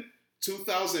 Then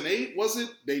 2008, was it?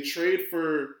 They trade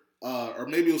for, or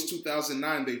maybe it was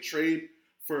 2009, they trade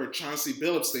for Chauncey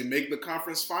Billups. They make the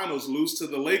conference finals, lose to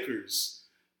the Lakers.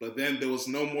 But then there was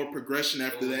no more progression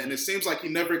after that. And it seems like he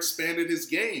never expanded his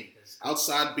game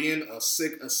outside being a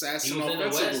sick assassin offensively. He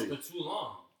was in the West for too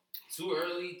long. Too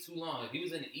early, too long. If he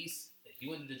was in the East, if he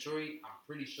went to Detroit, I'm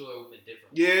pretty sure it would have been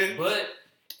different. Yeah. But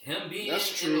him being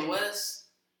in the West,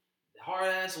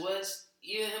 hard-ass West,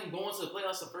 even him going to the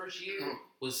playoffs the first year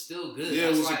was still good. Yeah,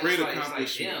 it was a great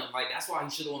accomplishment. That's why he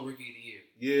should have won Rookie of the Year.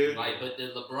 Yeah. But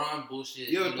the LeBron bullshit.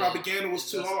 Yeah, the propaganda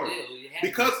was too hard.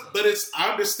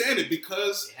 I understand it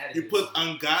because you put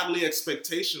ungodly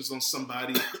expectations on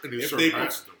somebody.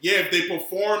 If they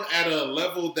perform at a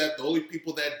level that the only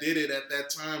people that did it at that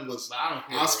time was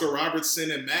Oscar Robertson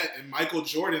and Michael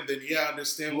Jordan, then I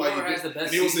understand why you did. And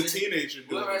he was a teenager.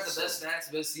 Whoever has the best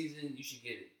stats, best season, you should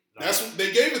get it. That's what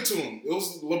they gave it to him. It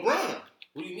was LeBron.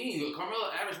 What do you mean? Carmelo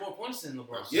averaged more points than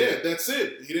LeBron. Yeah, that's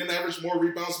it. He didn't average more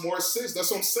rebounds, more assists.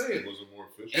 That's what I'm saying. It wasn't more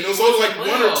efficient. And it was only like 1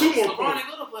 or 2 more LeBron points.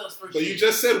 didn't go to playoffs first But year. you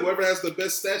just said whoever has the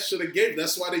best stats should have gave.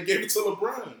 That's why they gave it to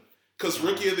LeBron. Because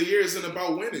Rookie of the Year isn't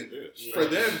about winning. Yeah. For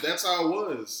them, that's how it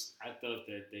was. I thought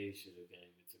that they should have given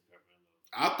it to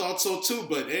Carmelo. I thought so too.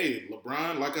 But hey,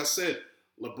 LeBron, like I said,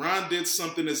 LeBron did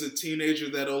something as a teenager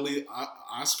that only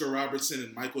Oscar Robertson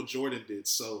and Michael Jordan did.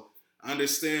 So I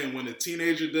understand when a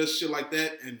teenager does shit like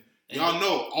that, and y'all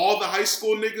know all the high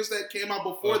school niggas that came out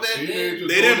before that, they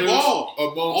didn't ball.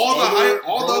 All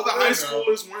the other high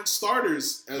schoolers weren't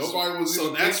starters. So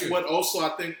that's what also I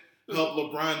think helped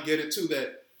LeBron get it too,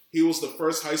 that he was the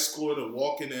first high schooler to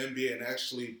walk in the NBA and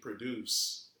actually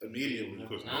produce immediately.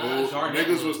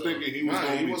 Niggas was thinking he was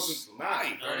going to be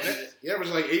slight. He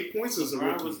averaged like 8 points as a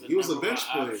rookie. He was a bench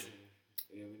player.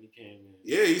 Yeah, when he came in.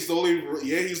 Yeah, he's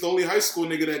the only high school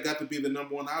nigga that got to be the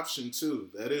number 1 option too.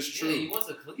 That is true. Yeah, he went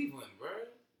to Cleveland, bro.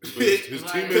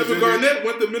 Kevin Garnett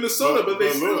went to Minnesota, but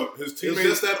they still. His teammates, it's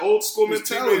just that old school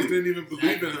mentality. Didn't even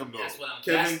believe in him though.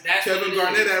 Kevin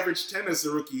Garnett averaged 10 as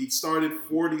a rookie. He started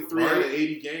 43 out of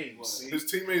 80 games. His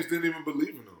teammates didn't even believe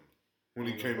in him when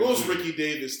he came. It was Ricky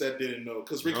Davis that didn't know,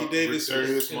 because Ricky Davis,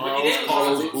 Darius Miles,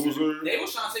 Carlos Boozer. They were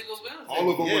trying to take those bounds. All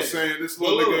of them were saying this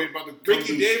little nigga ain't about to come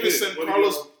Ricky Davis and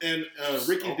Carlos and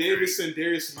Ricky Davis and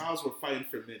Darius Miles were fighting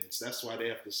for minutes. That's why they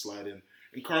have to slide in.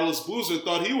 And Carlos Boozer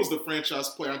thought he was the franchise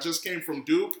player. I just came from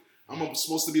Duke. I'm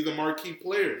supposed to be the marquee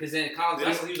player. Because in college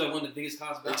basketball, he was like one of the biggest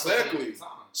college basketball players at the time.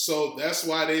 So that's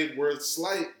why they were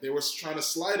They were trying to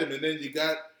slide him. And then you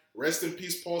got, rest in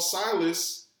peace, Paul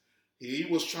Silas. He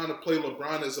was trying to play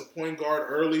LeBron as a point guard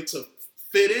early to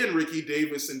fit in Ricky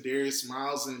Davis and Darius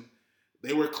Miles. And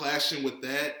they were clashing with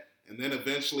that. And then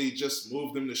eventually just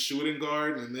moved him to shooting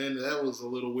guard. And then that was a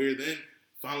little weird. Then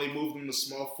finally moved him to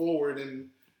small forward. And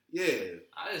yeah.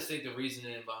 I just think the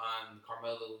reasoning behind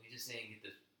Carmelo, he just didn't get the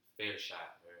fair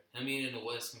shot, bro. Him being in the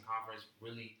Western Conference,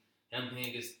 really, him being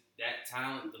against that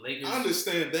talent, the Lakers. I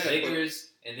understand that.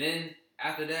 Lakers, and then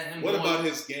after that, him what about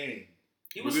his game?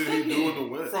 What did he do in the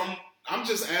West? I'm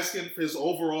just asking for his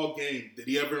overall game. Did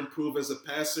he ever improve as a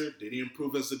passer? Did he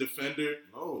improve as a defender?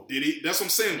 No. Did he? That's what I'm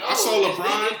saying. No, I saw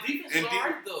LeBron. His defense was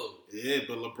hard, though. Yeah,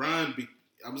 but LeBron.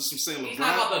 I'm just saying LeBron. He's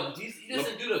not about he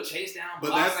doesn't do the chase down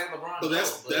blocks like LeBron. But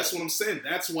that's what I'm saying.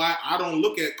 That's why I don't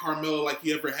look at Carmelo like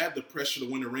he ever had the pressure to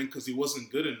win a ring, because he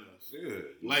wasn't good enough. Yeah,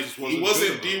 like he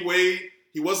wasn't D Wade.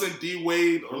 He wasn't D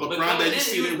Wade or LeBron that you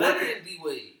see them working. D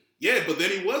Wade. Yeah, but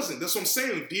then he wasn't. That's what I'm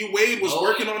saying. D Wade was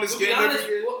working on his game every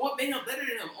year. What made him better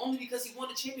than him? Only because he won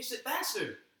the championship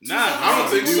faster. Nah, I don't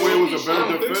think D Wade was a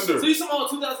better defender. So you talking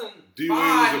about 2005? D Wade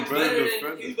was a better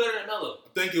defender. He was better than Mellow.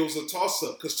 I think it was a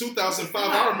toss-up, because 2005.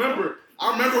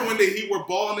 I remember when he were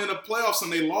balling in the playoffs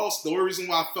and they lost. The only reason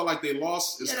why I felt like they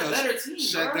lost is because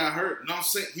Shaq got hurt. No, I'm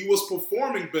saying he was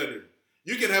performing better.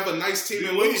 You can have a nice team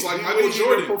and lose like Michael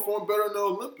Jordan. Performed better in the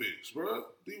Olympics, bro.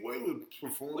 D Wade would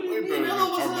perform way better than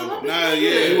Carmelo. Nah,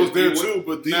 yeah, he was there too,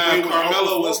 but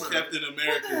Carmelo was Captain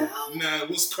America. Nah, it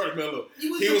was Carmelo.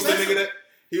 He was the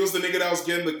nigga that was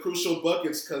getting the crucial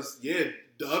buckets, because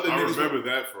The other I niggas remember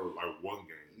that for like one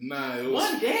game. Nah, it was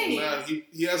one game. Nah,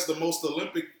 he has the most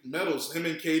Olympic medals. Him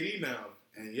and KD now,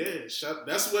 and yeah,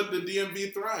 that's what the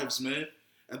DMV thrives, man.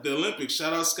 At the Olympics,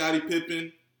 shout out Scottie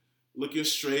Pippen, looking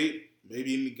straight.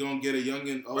 Maybe he gonna get a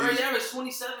youngin. Bro, he averaged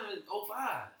 27 in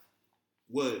 05.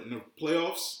 What in the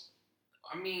playoffs?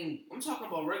 I mean, I'm talking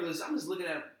about regular. I'm just looking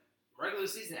at regular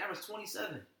season average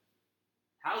 27.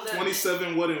 How's that?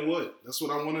 27. What and what? That's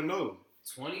what I want to know.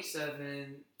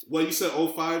 27. Well, you said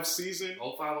 05 season.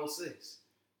 05, 06.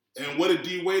 And what did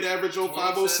D Wade average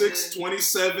 05, 06?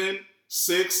 27,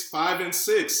 6, 5, and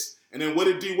 6. And then what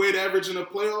did D Wade average in the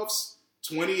playoffs?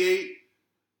 28,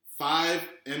 5,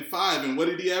 and 5. And what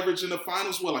did he average in the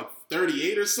finals? What, like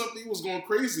 38 or something? He was going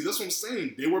crazy. That's what I'm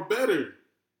saying. They were better.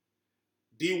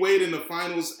 D Wade in the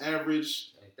finals averaged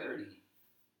Like 30.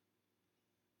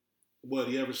 What?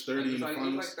 He averaged 30 in the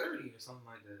finals? Like 30 or something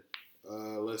like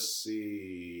that. Let's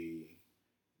see.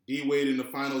 D Wade in the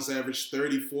finals averaged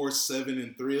 34, 7,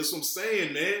 and 3. That's what I'm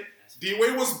saying, man. D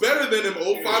Wade was better than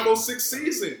him 05, 06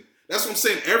 season. That's what I'm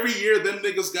saying. Every year, them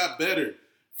niggas got better.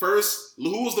 First,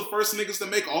 who was the first niggas to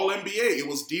make All NBA? It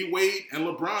was D Wade and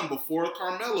LeBron before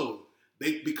Carmelo.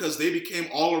 Because they became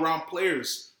all-around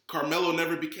players. Carmelo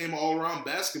never became an all-around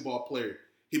basketball player.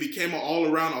 He became an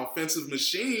all-around offensive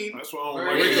machine. That's why I don't Bro,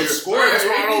 like they to hear. just- That's why I they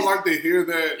don't just- like to hear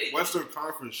that Western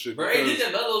Conference shit. Bro, they did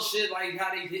that Mellow shit like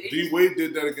how they did. D Wade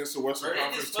did that against the Western Bro, they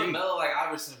Conference just put team. Mellow like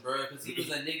Iverson, bro, because he was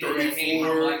a nigga that came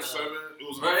from 34, like 7. It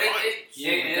was a Bro, fight.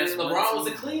 Yeah, and that's LeBron one was a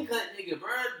team. clean cut nigga, bro.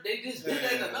 They just did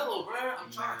that to Mellow, bro.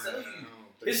 I'm trying to tell you.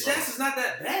 His That's stats is not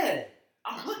that bad.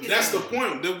 I'm looking at the him.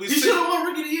 point that we He said. should have won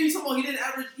Rookie of the Year. You talking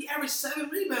about he averaged 7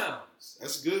 rebounds.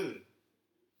 That's good.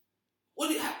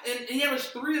 And he averaged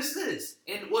 3 assists.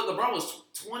 And what LeBron was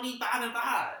 25 and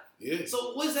 5. Yeah.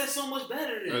 So was that so much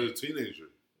better than? As a teenager.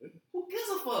 Who gives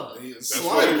a fuck? That's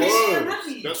what it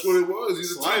was. That's what it was.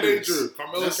 He's a Sliders. teenager.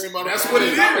 Carmelo came out of that's college. what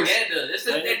it is. Propaganda. It's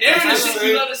the narrative That's shit what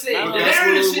you I'm love to say. saying. The That's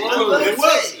narrative what shit it you love to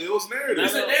say. It was narrative.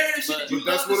 It's a narrative shit that you But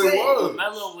that's love to what it say. was.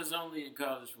 Melo was only in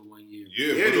college for 1 year. Yeah,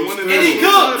 Yeah, but he it was won it. still- And he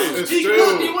cooked. It's He still-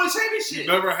 cooked. He won a You championship.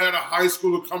 never had a high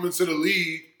schooler come into the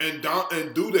league and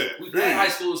do that. We've Period. had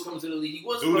high schoolers come to the league. He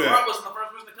wasn't. Do that. LeBron wasn't the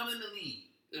first person to come in the league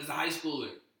as a high schooler.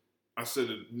 I said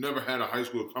it never had a high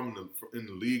schooler come in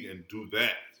the league and do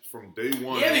that from day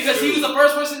one. Yeah, because he was the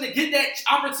first person to get that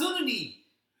opportunity.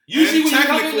 Usually, And when you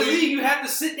come in the technically- league, you have to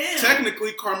sit down.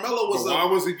 Technically, Carmelo was But why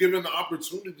was he given the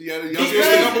opportunity at a young He was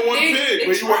the age? number one they- pick. they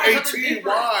When you were tried something 18, different.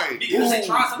 why? Because they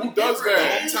tried something Who does different, the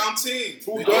that? man. hometown team.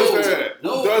 Who They does did. that?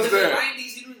 No, Who does because in the that?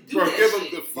 90s, he didn't do Bro, that give shit. him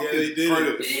the Yeah, fucking they did.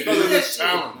 credit. They It's did because of that his shit.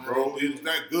 talent, bro. He was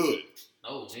that good.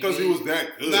 No, Because he was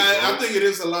that good. Nah, I bro. think it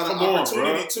is a lot of Come on,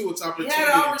 opportunity bro. too. It's He opportunity. had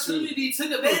an opportunity, he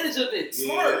took advantage of it. Too.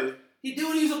 Smart. Yeah. He did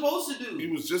what he was supposed to do. He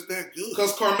was just that good.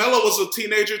 Because Carmelo was a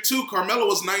teenager too. Carmelo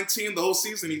was 19 the whole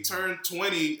season. He turned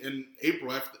 20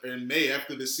 in May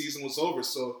after the season was over.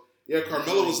 So yeah,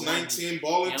 Carmelo was 19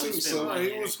 balling Yeah, too. he So Nah,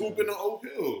 he was hooping in Oak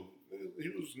Hill. He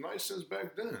was nice since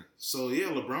back then. yeah,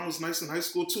 LeBron was nice in high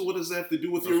school too. What does that have to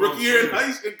do with That's your what rookie I'm year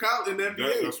saying. in college in the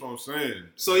NBA? That's what I'm saying.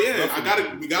 So yeah,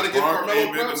 Definitely. we gotta give LeBron Carmelo came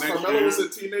in the props. next Carmelo year. was a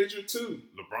teenager too.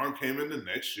 LeBron came in the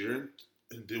next year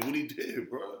and did what he did,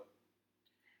 bro.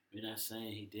 We're not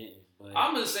saying he didn't, but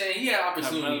I'm just saying he had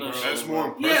opportunity, Carmelo bro. That's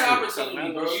more He had impressive.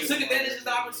 opportunity, bro. He took advantage of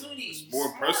the opportunity. It's more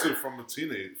impressive from a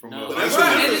teenage. No, But Bro, that's That's the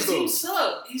and difference, his team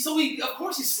sucked. Of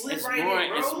course he slid it's right more in,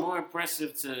 bro. it's more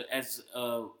impressive to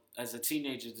as a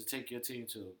teenager to take your team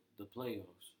to the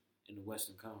playoffs in the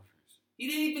Western Conference. He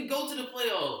didn't even go to the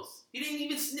playoffs. He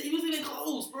wasn't even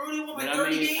close, bro. They won But like I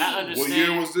 30 mean, games. I understand. What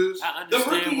year was this? I The rookie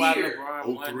understand why year.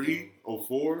 LeBron won. 03,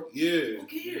 04? Yeah. Who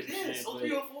cares? Yes, Yeah,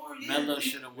 03 or 4. Yeah. Melo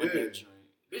should have won Yeah. that joint.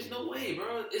 There's no way,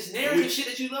 bro. It's narrative shit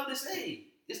that you love to say.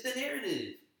 It's the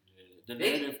narrative. The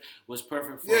narrative was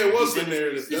perfect for Yeah, him. it was He's the in his-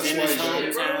 narrative. He's That's in why his he got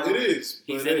it, hometown. bro. It is.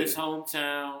 He's but in hey. his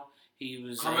hometown. He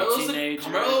was a Carmelo's teenager.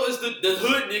 Carmelo is the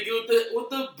hood nigga with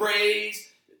the braids.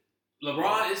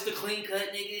 LeBron is the clean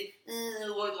cut nigga. You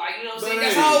know what I'm saying? But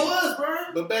That's hey. how it was, bro.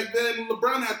 But back then,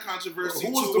 LeBron had controversy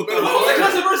Who was too. the with better What was the player?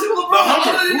 controversy with LeBron? The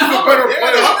Hummer. Other than Who's the the Hummer. better Yeah,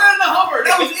 player? other than the Hummer.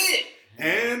 That was it.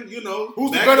 And you know,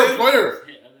 Who's the back better then- player?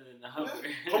 Yeah, other than the Hummer.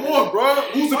 Come on, bro.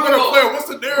 Who's the better Carmelo. player? What's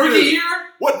the Rookie narrative? year.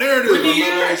 What narrative? Rookie year.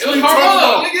 Carmelo. It was What are you talking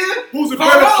Carmelo, about? nigga. Who's the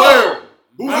Carmelo. better player?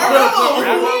 Who's the Carmelo. better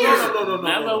player? Carmelo. No.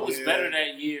 Melo was Yeah. better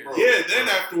that year. Bro. Yeah, then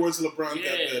afterwards, LeBron Yeah.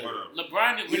 got better.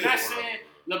 LeBron, we're Yeah. not saying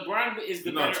LeBron is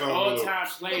the You're not better telling me all-time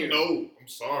player. No, I'm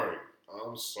sorry.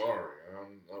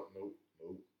 Nope.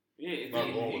 Yeah,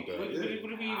 Not going with that. What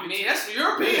do we I even mean, that's your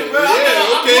Yeah, opinion, bro.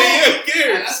 who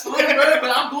cares? That's fine, bro,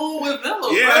 but I'm going with Mellow,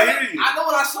 Yeah, bro. I hear you. I know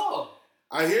what I saw.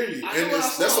 I hear you, I and know what I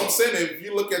that's what saw. I'm saying. If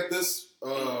you look at this,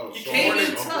 You came in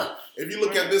Hornets- tough. if you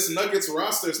look at this Nuggets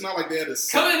roster, it's not like they had a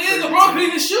coming in. LeBron couldn't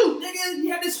even shoot. Nigga,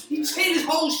 he changed his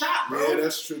whole shot, bro. Yeah,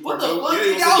 that's true. What the Carmelo, fuck?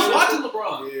 yeah, I was watching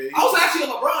LeBron. Yeah, I was actually a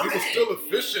LeBron He fan. was still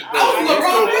efficient, I was a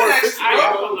LeBron fan, actually, I am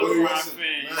a bro. LeBron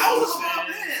fan. I was a LeBron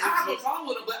fan. I have no problem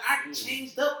with him, but I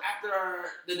changed up after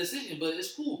the decision. But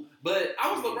it's cool. But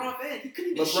I was a LeBron fan. He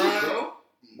couldn't even shoot, bro.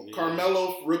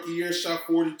 Carmelo, rookie year, shot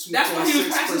 42.6%. That's why he was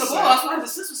passing the ball. That's why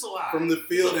his assist was so high. From the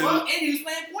field. And he was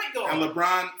playing point guard. And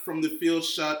LeBron from the field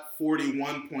shot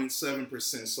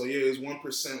 41.7%. So, yeah, it was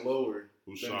 1% lower.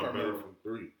 Who than shot Carmelo. better from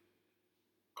three?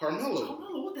 Carmelo,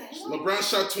 what the hell? LeBron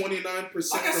shot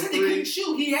 29% Like I from said, he three. couldn't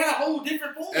shoot. He had a whole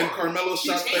different form. And Carmelo He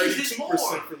shot changed his 32%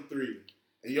 form. from three.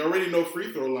 And you already know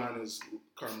free throw line is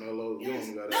Carmelo. You Yes,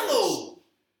 don't got Mellow.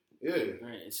 Yeah.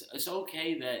 Right. It's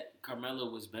okay that Carmelo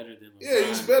was better than LeBron. Yeah,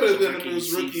 he's better for the than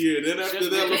his rookie season. year. Then after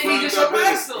that, And he LeBron just got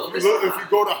surpassed better. him. If you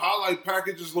go to highlight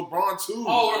packages, LeBron too.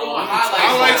 Oh, we're going highlights.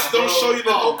 Highlights now, don't bro. show you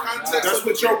the whole my context. God. That's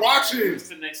what you're watching. What's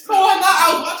the next No, I'm not.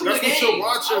 I was watching That's the game. what you're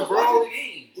watching, I was bro. watching the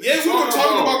game. Yeah, we were talking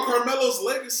talking about Carmelo's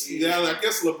legacy. Yeah, I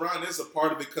guess LeBron is a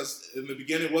part of it because in the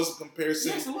beginning it was a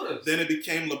comparison. Yes, it was. Then it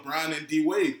became LeBron and D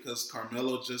Wade because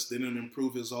Carmelo just didn't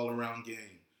improve his all-around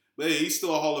game. But yeah, he's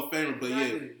still a Hall of Famer. But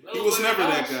yeah, he was never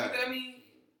that guy. I mean,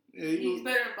 Yeah, he's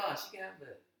better than Bosh. He can have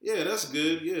that. yeah, that's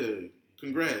good. Yeah,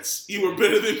 congrats. You were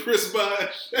better than Chris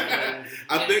Bosh. Yeah.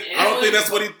 I don't think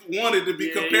that's what he wanted to be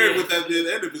compared with at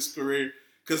the end of his career.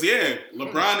 Because yeah,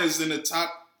 LeBron is in the top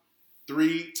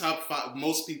 3, top 5,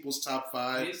 most people's top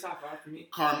 5. He's top 5 for me.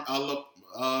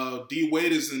 D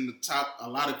Wade is in the top, a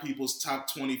lot of people's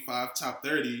top 25, top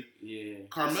 30. Yeah.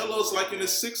 Carmelo's like in his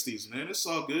 60s, man. It's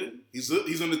all good. He's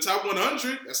in the top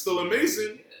 100. That's still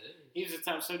amazing. He was a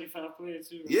top 75 player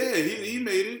too. Right? Yeah, he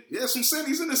made it. Yeah, that's what I'm saying.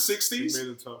 He's in his 60s. He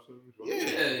made the top 75.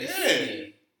 Yeah.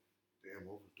 Damn,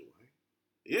 over Dwight.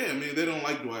 Yeah, I mean, they don't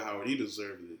like Dwight Howard. He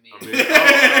deserved it. I mean,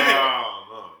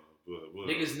 no. But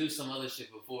Niggas knew some other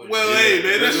shit before. Well, hey,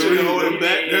 man, that shouldn't hold him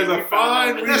back. There's a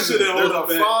fine reason. That shouldn't hold him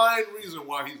There's a back. fine reason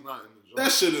why he's not in the job.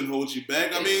 That shouldn't hold you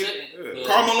back. I mean, yeah.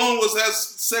 Carmelo has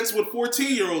sex with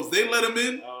 14-year-olds. They let him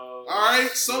in. All right,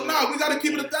 so we got to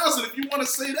keep it 1,000. If you want to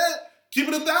say that, keep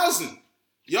it 1,000.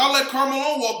 Y'all let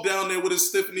Carmelo walk down there with his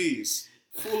stiff knees.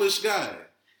 Foolish guy.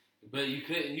 But you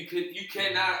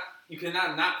cannot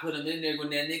not put him in there when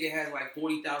that nigga has like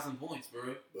 40,000 points,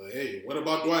 bro. But hey, what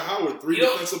about Dwight Howard? 3 You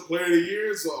know- defensive player of the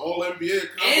year, so all NBA.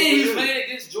 And he was playing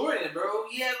against Jordan, bro.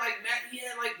 He had like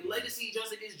legacy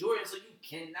just against Jordan, so you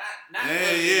cannot not.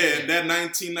 Hey, yeah, and that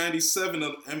 1997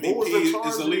 What was the MVP charge?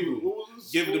 is illegal. What was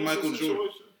this- Give it to what was Michael the Jordan.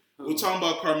 situation? We're talking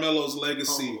about Carmelo's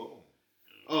legacy. Carmelo.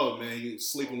 Oh man, you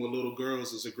sleeping with little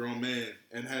girls as a grown man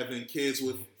and having kids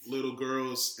with little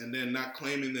girls and then not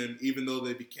claiming them even though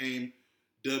they became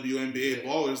WNBA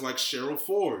ballers like Cheryl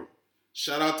Ford.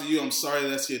 Shout out to you. I'm sorry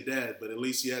that's your dad, but at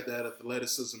least you had that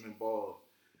athleticism and ball.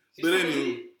 But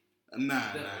anyway, nah.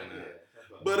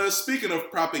 But speaking of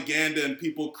propaganda and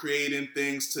people creating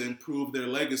things to improve their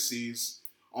legacies,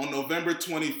 on November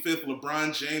 25th,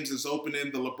 LeBron James is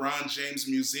opening the LeBron James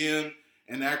Museum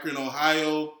in Akron,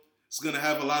 Ohio. It's going to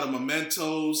have a lot of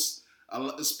mementos.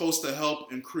 It's supposed to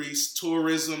help increase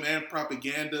tourism and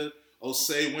propaganda. Oh,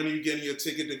 say, when are you getting your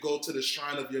ticket to go to the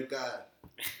shrine of your God?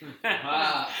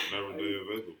 Wow. Whenever they're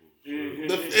available.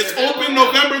 It's open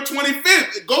November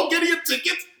 25th. Go get your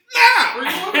tickets now.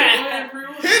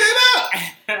 Hit it up.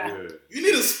 Yeah. You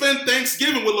need to spend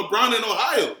Thanksgiving with LeBron in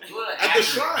Ohio at the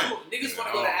shrine. Niggas want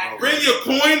to go to Akron. Bring your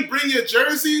coin, bring your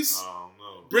jerseys, I don't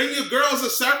know. bring your girls a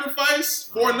sacrifice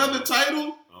for another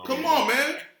title. Come on,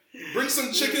 man. Bring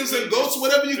some chickens and goats,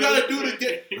 whatever you gotta do to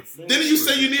get. Didn't you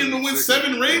say you needed to win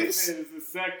 7 rings? Didn't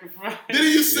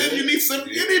you say you need some?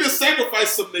 You need to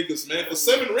sacrifice some niggas, man, for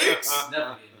 7 rings.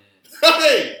 Never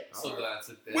Hey, I'm so glad I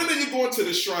took that. when are you going to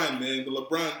the shrine, man? The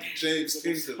LeBron James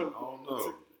Kingdom. I don't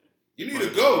know. You need to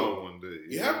go. One day.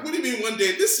 You have. What do you mean one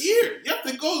day? This year. You have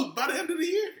to go by the end of the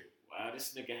year. Wow,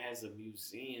 this nigga has a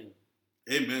museum.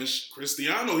 Hey man,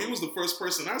 Cristiano, he was the first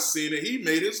person I seen it. He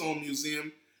made his own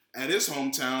museum at his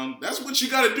hometown. That's what you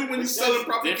got to do when you're selling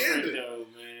propaganda. Though,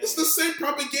 man. It's the same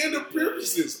propaganda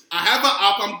purposes. I have an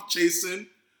op I'm chasing.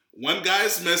 One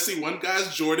guy's Messi, one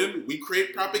guy's Jordan. We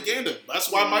create propaganda.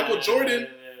 That's why Michael Jordan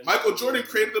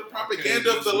created the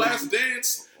propaganda of The Last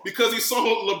Dance because he saw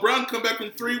LeBron come back from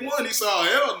 3-1. He said, oh,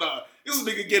 hell no. Nah. This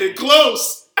nigga getting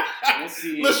close.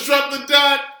 Let's drop the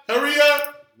dot. Hurry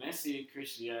up. Messi and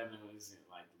Cristiano isn't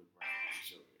like LeBron and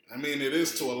Jordan. I mean, it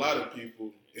is to a lot of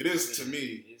people. It is to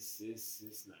me. It's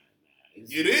not.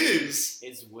 It is.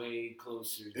 It's way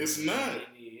closer. It's not.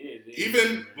 It is.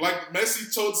 Even like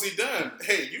Messi told Zidane,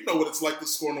 hey, you know what it's like to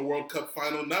score in a World Cup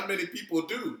final. Not many people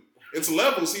do. It's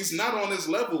levels. He's not on his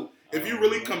level. if you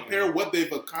really compare what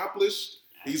they've accomplished,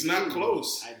 he's not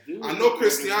close. I know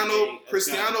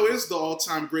Cristiano is the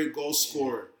all-time great goal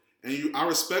scorer, and I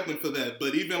respect him for that.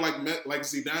 But even like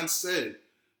Zidane said,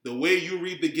 the way you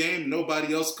read the game,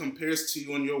 nobody else compares to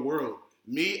you in your world.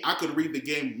 Me, I could read the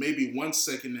game maybe 1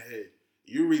 second ahead.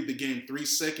 You read the game 3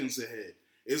 seconds ahead.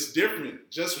 It's different.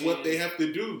 Just what they have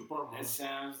to do. That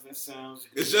sounds good.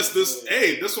 It's just this.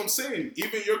 Hey, that's what I'm saying.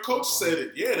 Even your coach said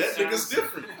it. Yeah, that nigga's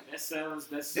different. That sounds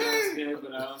good.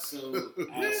 But I also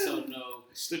know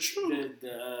it's the truth.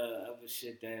 The other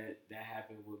shit that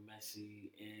happened with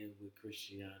Messi and with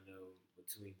Cristiano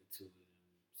between the two of them.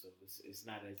 So it's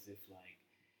not as if like.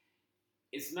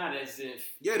 It's not as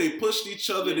if. Yeah, they pushed each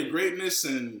other to greatness,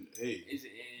 and hey.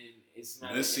 It's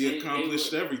not. Messi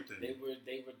accomplished everything. They were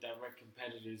direct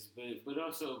competitors, but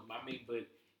also but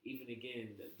even again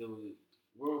the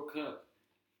World Cup,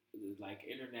 like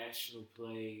international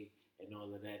play and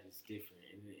all of that is different,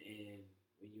 and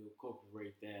when you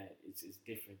incorporate that, it's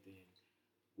different than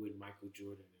with Michael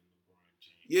Jordan and LeBron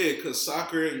James. Yeah, because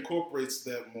soccer incorporates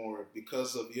that more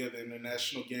because of the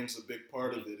international game's a big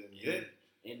part of it,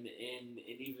 and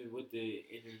even with the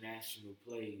international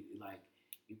play, like.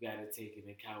 You got to take into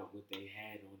account what they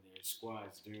had on their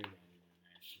squads during that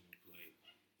international play.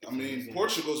 I mean,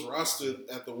 Portugal's roster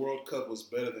at the World Cup was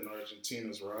better than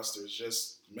Argentina's roster. It's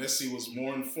just Messi was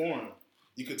more informed.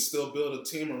 You could still build a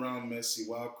team around Messi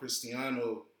while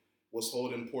Cristiano was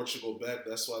holding Portugal back.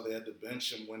 That's why they had to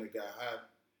bench him when it got hot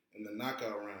in the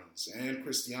knockout rounds. And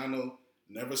Cristiano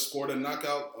never scored a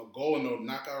goal in the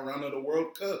knockout round of the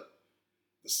World Cup.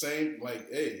 The same,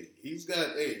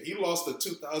 he lost the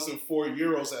 2004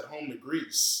 Euros at home to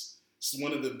Greece. It's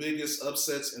one of the biggest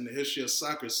upsets in the history of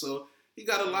soccer. So he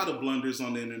got a lot of blunders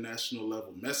on the international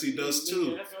level. Messi does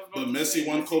too. But Messi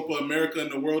won Copa America in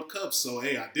the World Cup. So,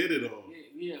 hey, I did it all.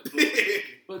 Yeah,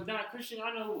 but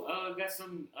Cristiano got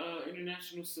some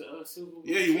international silver.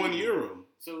 Yeah, he won Euro.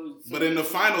 So but in the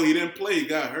final, he didn't play. He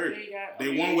got hurt.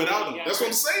 They won without him. That's what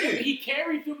I'm saying. Yeah, he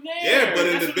carried them there. Yeah, but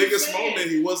in the biggest moment,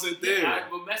 he wasn't there. Yeah,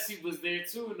 but Messi was there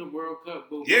too in the World Cup.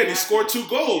 But yeah, he scored 2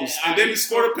 goals, and then he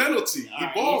scored a penalty. He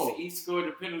balled. He scored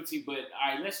a penalty, but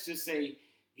all right, let's just say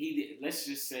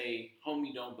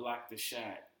homie don't block the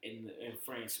shot and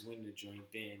France win the joint.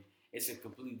 Then it's a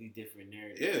completely different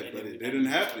narrative. Yeah, but it didn't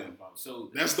happen. So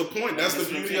that's the point. That's the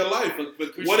beauty of life.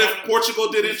 But what if Portugal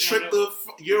didn't trip the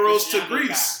Euros to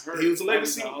Greece? He was a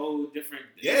legacy. A whole different.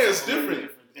 Yeah, it's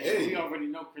different. Hey. We already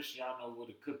know Cristiano would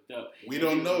have cooked up. We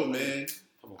don't know, man.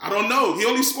 I don't know. He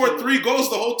only scored 3 goals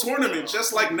the whole tournament,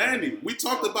 just like Nani. We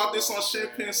talked about this on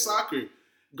Champagne Soccer.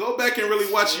 Go back and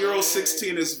really watch Euro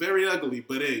 16. It's very ugly.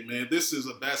 But hey, man, this is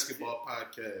a basketball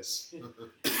podcast.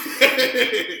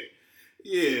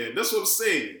 Yeah, that's what I'm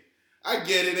saying. I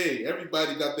get it. Hey,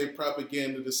 everybody got their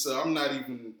propaganda to sell. I'm not a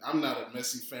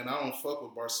Messi fan. I don't fuck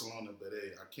with Barcelona, but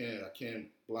hey, I can't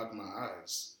block my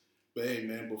eyes. But hey,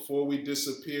 man, before we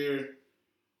disappear,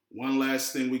 one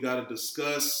last thing we got to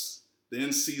discuss. The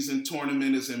in-season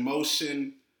tournament is in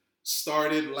motion.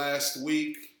 Started last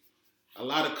week. A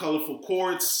lot of colorful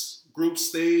courts, group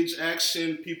stage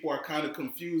action. People are kind of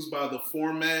confused by the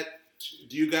format.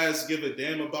 Do you guys give a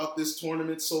damn about this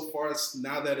tournament so far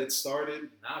now that it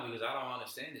started? Nah, because I don't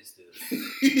understand it still.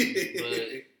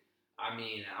 But I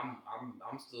mean,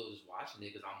 I'm still just watching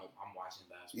it because I'm watching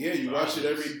basketball. Yeah, you watch it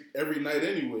every night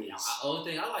anyways. Yeah, the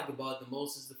only thing I like about it the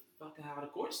most is the fucking how the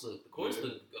courts look. The courts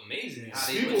look amazing. How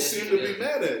people seem to be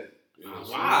mad at it.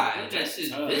 Why? That's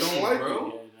just vicious, don't like bro.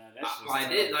 It.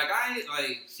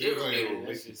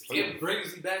 It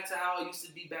brings me back to how it used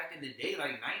to be back in the day,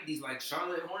 like 90s. Like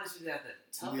Charlotte Hornets used to have the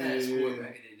tough ass court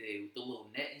back in the day with the little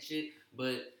net and shit.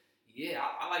 But yeah,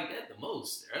 I like that the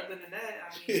most. Other than that,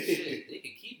 I mean, shit, they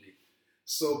can keep it.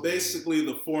 So basically,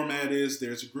 the format is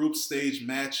there's group stage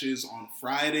matches on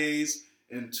Fridays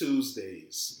and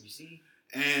Tuesdays. You see,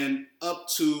 and up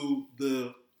to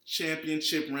the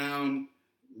championship round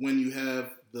when you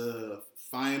have the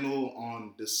final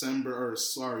on the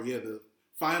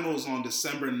finals on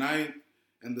December 9th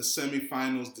and the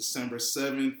semifinals December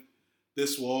 7th.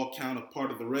 This will all count a part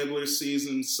of the regular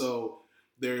season. So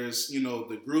there's,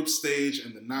 the group stage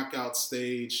and the knockout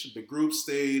stage. The group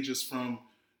stage is from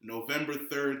November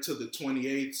 3rd to the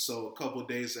 28th, so a couple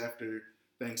days after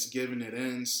Thanksgiving it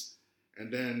ends.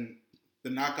 And then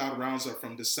the knockout rounds are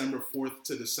from December 4th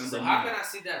to December 9th. So how can I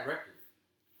see that record?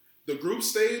 The group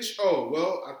stage? Oh,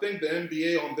 well, I think the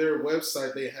NBA on their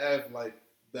website, they have,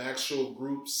 the actual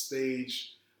group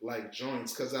stage,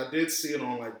 joints. Because I did see it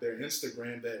on, their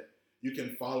Instagram that you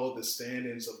can follow the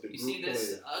standings of the group play. This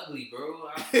is ugly, bro.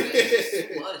 That's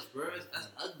too much, bro. That's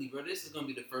ugly, bro. This is going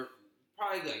to be the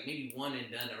probably like maybe one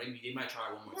and done, or maybe they might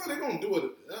try one more. No, they're gonna do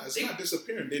it. It's not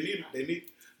disappearing. They need.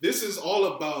 This is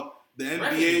all about the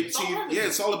NBA TV. Yeah,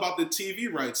 it's all about the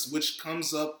TV rights, which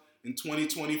comes up in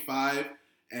 2025,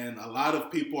 and a lot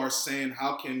of people are saying,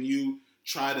 how can you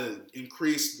try to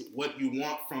increase what you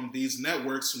want from these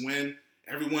networks when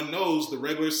everyone knows the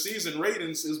regular season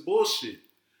ratings is bullshit?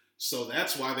 So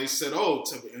that's why they said,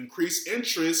 to increase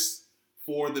interest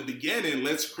for the beginning,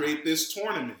 let's create this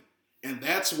tournament. And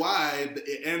that's why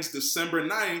it ends December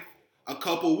 9th, a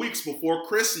couple weeks before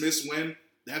Christmas,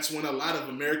 that's when a lot of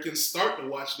Americans start to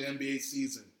watch the NBA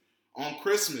season on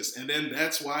Christmas. And then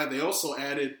that's why they also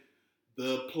added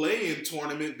the play-in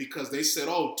tournament, because they said,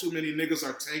 too many niggas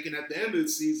are tanking at the end of the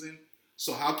season.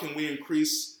 So how can we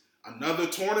increase another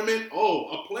tournament?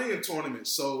 A play-in tournament.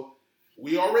 So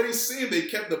we already seen they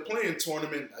kept the play-in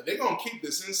tournament. They're going to keep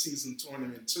this in-season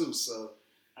tournament too. So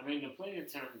I mean, the play-in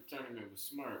tournament was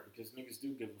smart because niggas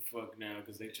do give a fuck now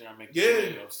because they try to make the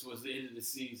playoffs towards the end of the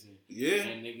season. Yeah,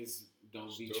 and niggas don't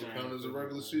be still trying. Count as a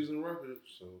regular season record.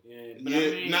 So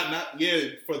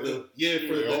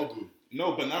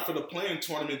No, but not for the play-in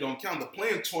tournament. Don't count. The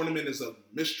play-in tournament is a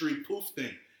mystery poof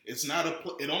thing. It's not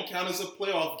it don't count as a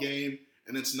playoff game.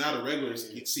 And it's not a regular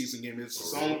season game. It's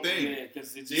its own thing. Yeah,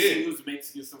 because it just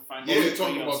makes you some financial. You're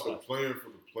talking about the playing for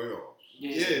the playoffs.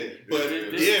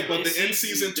 But the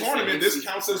in-season tournament, this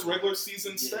counts as regular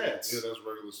season stats. Yeah, that's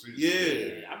regular season.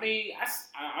 Yeah. I mean,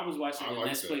 I was watching the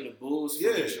Nets play the Bulls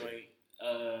for Detroit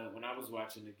when I was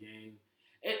watching the game.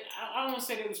 I don't want to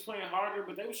say they was playing harder,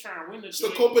 but they was trying to win the It's the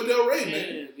Copa del Rey,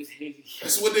 man.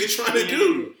 That's what they trying to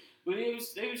do. But they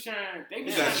was trying. They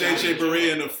was got JJ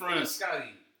Barea in the front.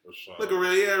 Scotty. Look at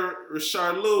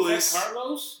Rashard Lewis. Is that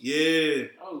Carlos? Yeah.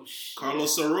 Oh shit.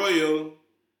 Carlos Arroyo.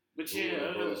 But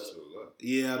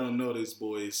I don't know these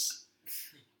boys.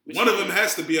 One of them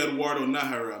has to be Eduardo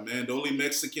Nahara, man. The only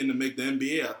Mexican to make the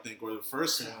NBA, I think, or the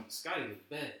first one. Scotty was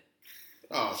bad.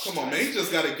 Oh, come on, man. He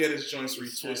just got to get his joints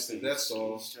retwisted. That's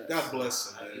all. God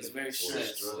bless him, man. He's very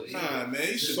stressed. Nah, man.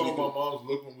 He should saw my mom's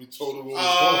look when we told her what was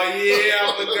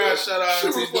I forgot. Shout out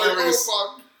to Doris.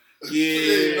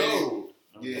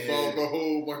 About the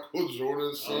whole Michael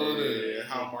Jordan son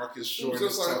how Marcus Jordan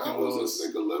was just like, how was this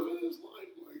nigga living his life?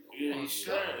 He's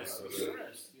stressed. He's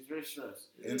very stressed.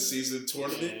 In season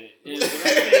tournament?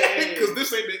 Because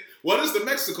this ain't what is the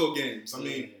Mexico games? I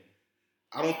mean,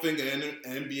 I don't think an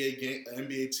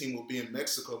NBA team will be in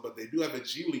Mexico, but they do have a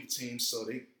G League team, so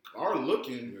they are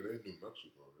looking. Yeah, they do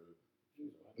Mexico.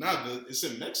 It's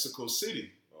in Mexico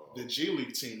City, the G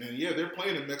League team, and they're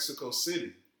playing in Mexico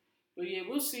City. But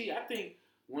we'll see. I think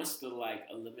once the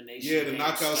elimination, the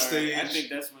knockout stage, I think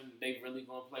that's when they really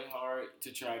gonna play hard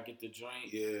to try to get the joint.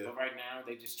 Yeah. But right now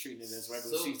they just treating it as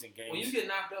regular season games. When you get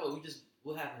knocked out,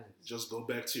 what happens? Just go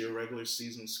back to your regular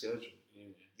season schedule.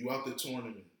 Yeah. You out the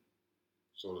tournament.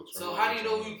 So how do you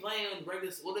know who you playing on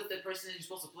regular? What if that person that you're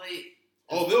supposed to play?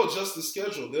 They'll adjust the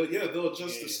schedule. They'll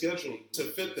adjust the schedule to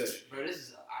fit that. Bro,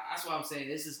 that's why I'm saying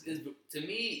this is to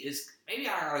me is maybe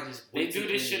I gotta just. They do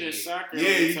this shit in soccer.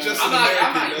 Yeah, you just an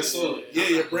American. That's all. Yeah,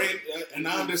 your brain, and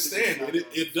I understand.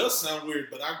 It does sound weird,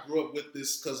 but I grew up with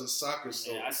this because of soccer.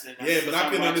 So but I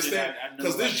can understand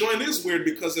because this joint is weird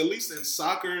because at least in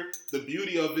soccer, the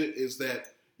beauty of it is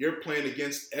that you're playing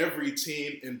against every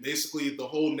team and basically the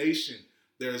whole nation.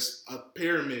 There's a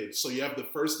pyramid, so you have the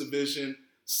first division,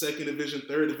 second division,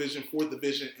 third division, fourth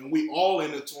division, and we all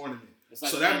in the tournament.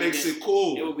 So that makes it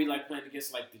cool. It would be like playing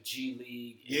against the G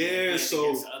League. Against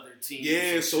other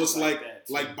teams. So it's like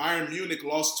Bayern Munich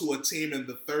lost to a team in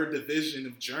the third division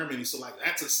of Germany. So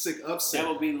that's a sick upset. That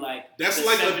would be like that's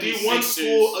like a D1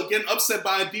 school again upset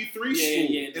by a D3 school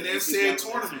in the NCAA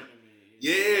tournament.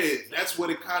 That's what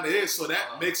it kind of is. So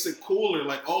that makes it cooler.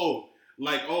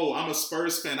 I'm a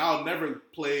Spurs fan. I'll never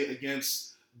play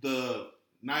against the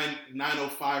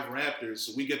 905 Raptors.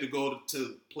 So we get to go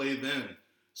to play them.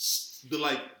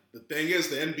 The thing is,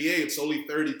 the NBA, it's only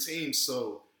 30 teams,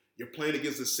 so you're playing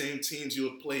against the same teams you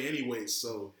would play anyway.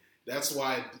 So that's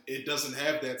why it doesn't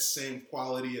have that same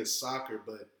quality as soccer.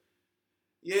 But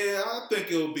I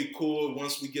think it'll be cool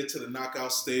once we get to the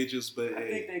knockout stages. But I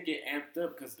think they get amped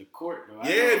up because the court, though.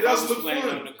 It does look fun.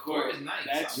 On the court is nice.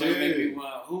 That's what make me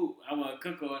want hoop. I want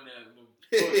to cook on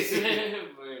the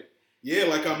court.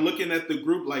 But I'm looking at the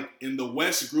group, in the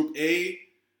West, Group A.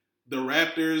 The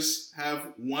Raptors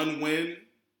have one win,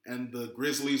 and the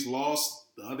Grizzlies lost.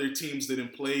 The other teams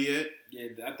didn't play yet. Yeah,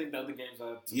 I think the other games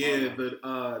are tomorrow. Yeah,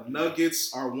 the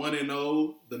Nuggets are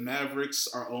 1-0. The Mavericks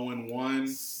are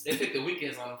 0-1. They picked the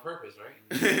weekends on purpose, right?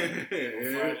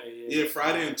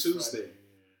 Friday and Tuesday.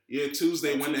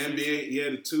 Tuesday when the NBA.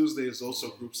 The Tuesday is also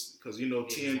groups because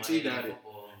TNT got it.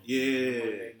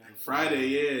 Friday,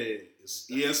 yeah. It's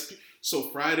ESP. So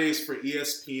Fridays for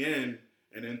ESPN,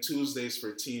 and then Tuesdays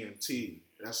for TNT.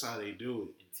 That's how they do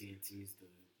it. And TNT is the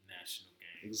national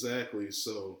game. Exactly.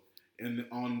 So, and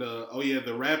on the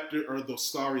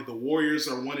the Warriors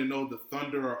are 1-0. The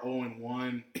Thunder are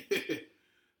 0-1.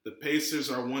 The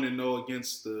Pacers are 1-0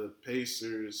 against the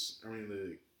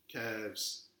the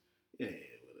Cavs. Yeah,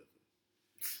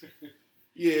 whatever.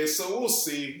 Yeah, so we'll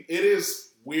see. It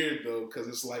is weird though, because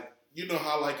it's like, you know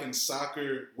how like in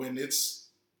soccer when it's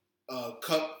a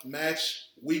cup match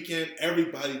weekend,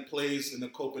 everybody plays in the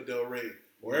Copa del Rey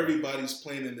or everybody's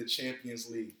playing in the Champions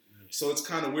League. So it's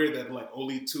kind of weird that like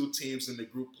only 2 teams in the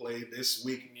group play this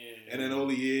week, and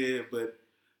then but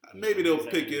maybe they'll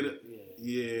pick it up.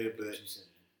 Yeah, but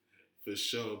for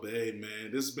sure. But hey,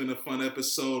 man, this has been a fun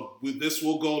episode. This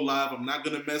will go live. I'm not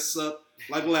gonna mess up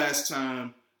like last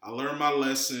time. I learned my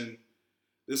lesson.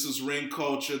 This is Ring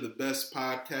Culture, the best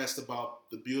podcast about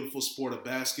the beautiful sport of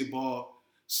basketball.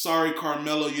 Sorry,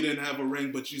 Carmelo, you didn't have a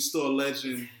ring, but you're still a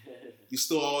legend. You're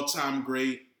still all-time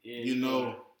great.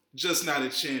 Yeah, just not a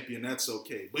champion. That's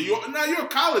okay. But you're a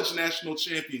college national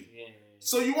champion. Yeah.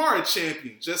 So you are a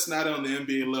champion, just not on the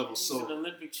NBA level. He's an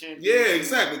Olympic champion. Yeah,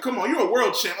 exactly. Come on, you're a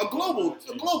world champ, a global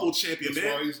champion, man.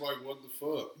 That's why he's like, what the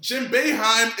fuck? Jim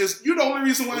Boeheim you're the only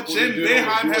reason why Jim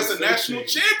Boeheim has a national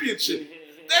championship.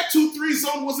 That 2-3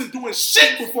 zone wasn't doing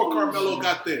shit before Carmelo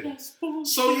got there.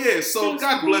 So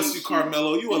God bless you,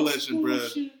 Carmelo. You a legend,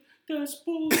 bruh. That's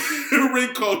bullshit.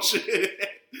 Ring Culture.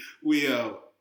 We out.